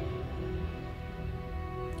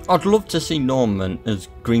 I'd love to see Norman as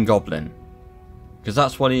Green Goblin, because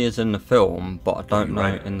that's what he is in the film, but I don't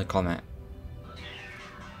know in the comic.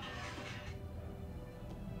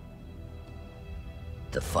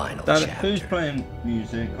 The final chapter. Who's playing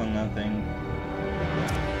music on that thing?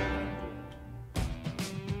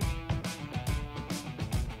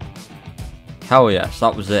 Hell yes,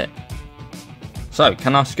 that was it. So,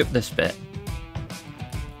 can I skip this bit?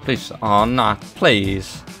 Please. Oh, nah,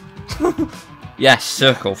 please. Yes,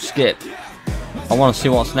 circle, skip. I want to see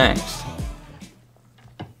what's next.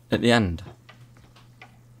 At the end.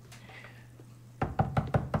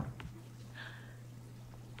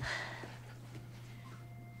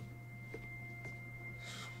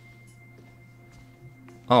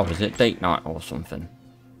 Oh, is it date night or something?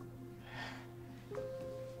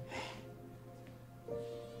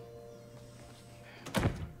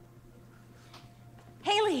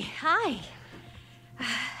 Haley, hi.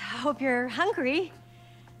 I hope you're hungry.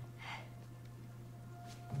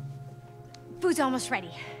 Food's almost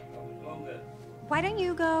ready. Why don't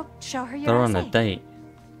you go show her your They're on essay? a date.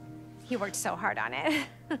 He worked so hard on it.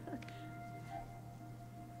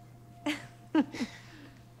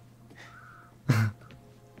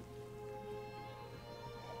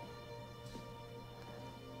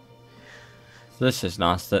 This is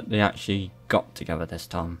nice that they actually got together this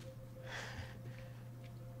time.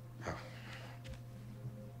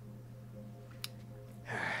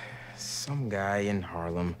 Some guy in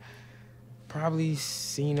Harlem. Probably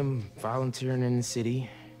seen him volunteering in the city,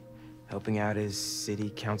 helping out his city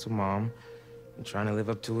council mom, and trying to live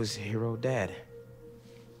up to his hero dad.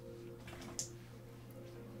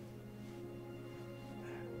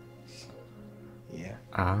 Yeah.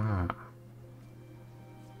 Ah.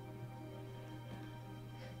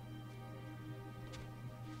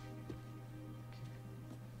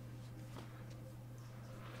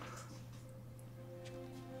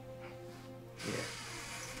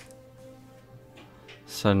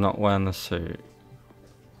 So not wearing the suit.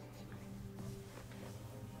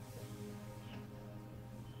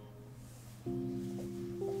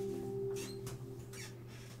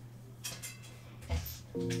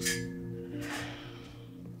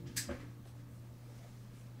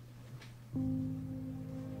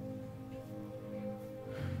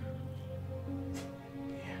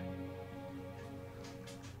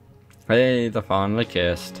 Hey, they finally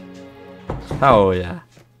kissed. Oh yeah.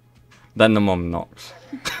 Then the mum knocks.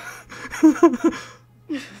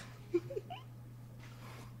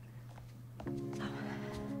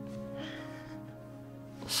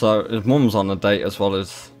 So his mum's on a date as well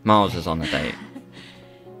as Miles is on a date.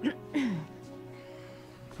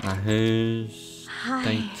 Now who's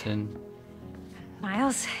dating?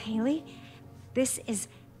 Miles, Haley, this is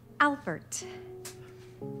Albert.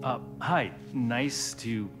 Hi. Nice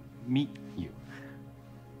to meet you.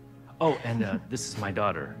 Oh, and this is my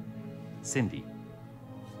daughter, Cindy.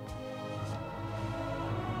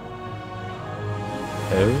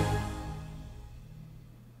 Who?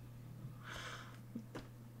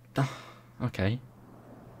 Okay.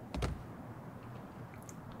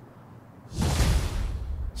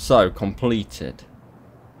 So, completed.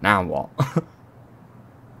 Now what?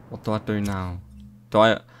 What do I do now?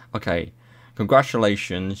 Okay.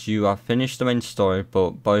 Congratulations, you have finished the main story,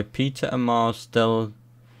 but both Peter and Miles still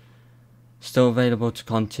available to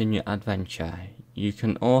continue adventure. You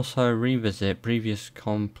can also revisit previous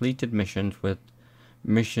completed missions with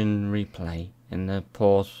mission replay in the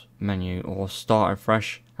pause menu, or start a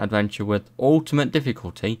fresh adventure with ultimate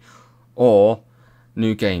difficulty or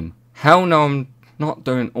new game. Hell no, I'm not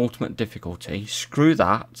doing ultimate difficulty. Screw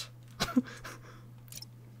that.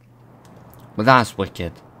 But that's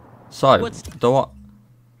wicked. So, do I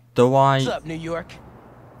What's up, New York?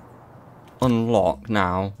 unlock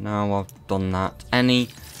now I've done that, any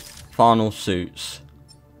final suits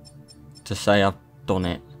to say I've done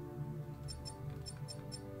it?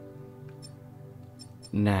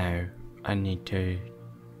 No, I need to.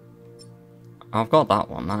 I've got that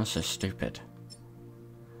one, that's just stupid.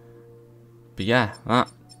 But yeah,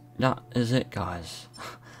 that is it, guys.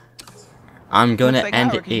 I'm gonna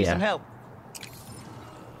end it here.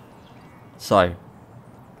 So,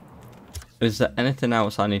 is there anything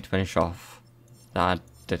else I need to finish off that I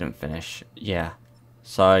didn't finish? Yeah.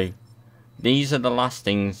 So, these are the last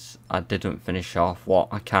things I didn't finish off, what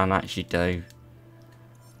I can actually do.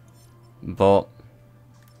 But,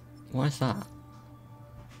 what is that?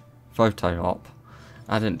 Photo op.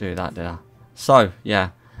 I didn't do that, did I? So, yeah.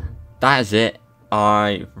 That is it.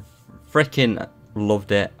 I freaking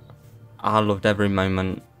loved it. I loved every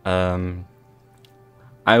moment.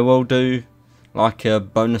 I will do like a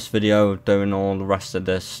bonus video doing all the rest of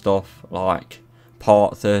this stuff, like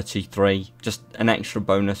part 33, just an extra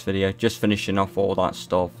bonus video, just finishing off all that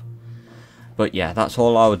stuff. But yeah, that's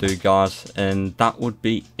all I would do, guys, and that would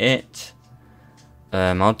be it.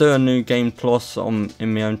 I'll do a new game plus in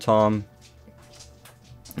my own time,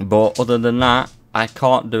 but other than that, I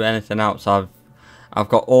can't do anything else. I've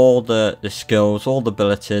got all the skills, all the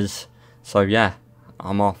abilities, so yeah,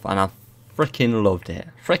 I'm off, and I've freaking loved it.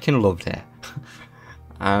 Freaking loved it.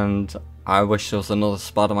 And I wish there was another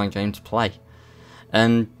Spider-Man game to play.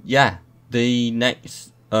 And yeah, the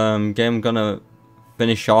next game I'm gonna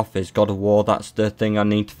finish off is God of War. That's the thing I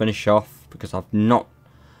need to finish off, because I've not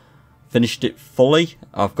finished it fully.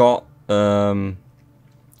 I've got near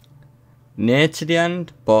to the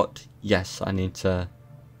end, but yes, I need to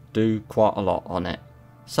do quite a lot on it.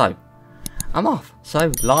 So, I'm off.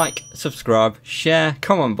 So, like, subscribe, share,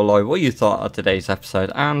 comment below what you thought of today's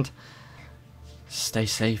episode, and stay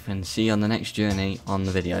safe, and see you on the next journey on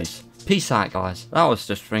the videos. Peace out, guys. That was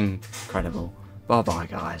just incredible. Bye bye,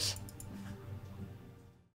 guys.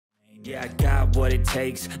 Yeah, I got what it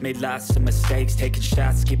takes, made lots of mistakes, taking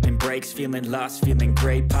shots, skipping breaks, feeling lost, feeling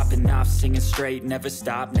great, popping off, singing straight, never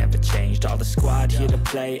stopped, never changed, all the squad here to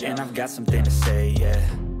play, and I've got something to say, yeah.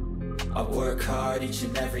 I work hard each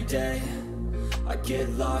and every day, I get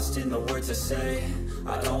lost in the words I say,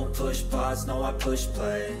 I don't push pause, no I push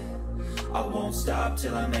play, I won't stop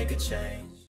till I make a change.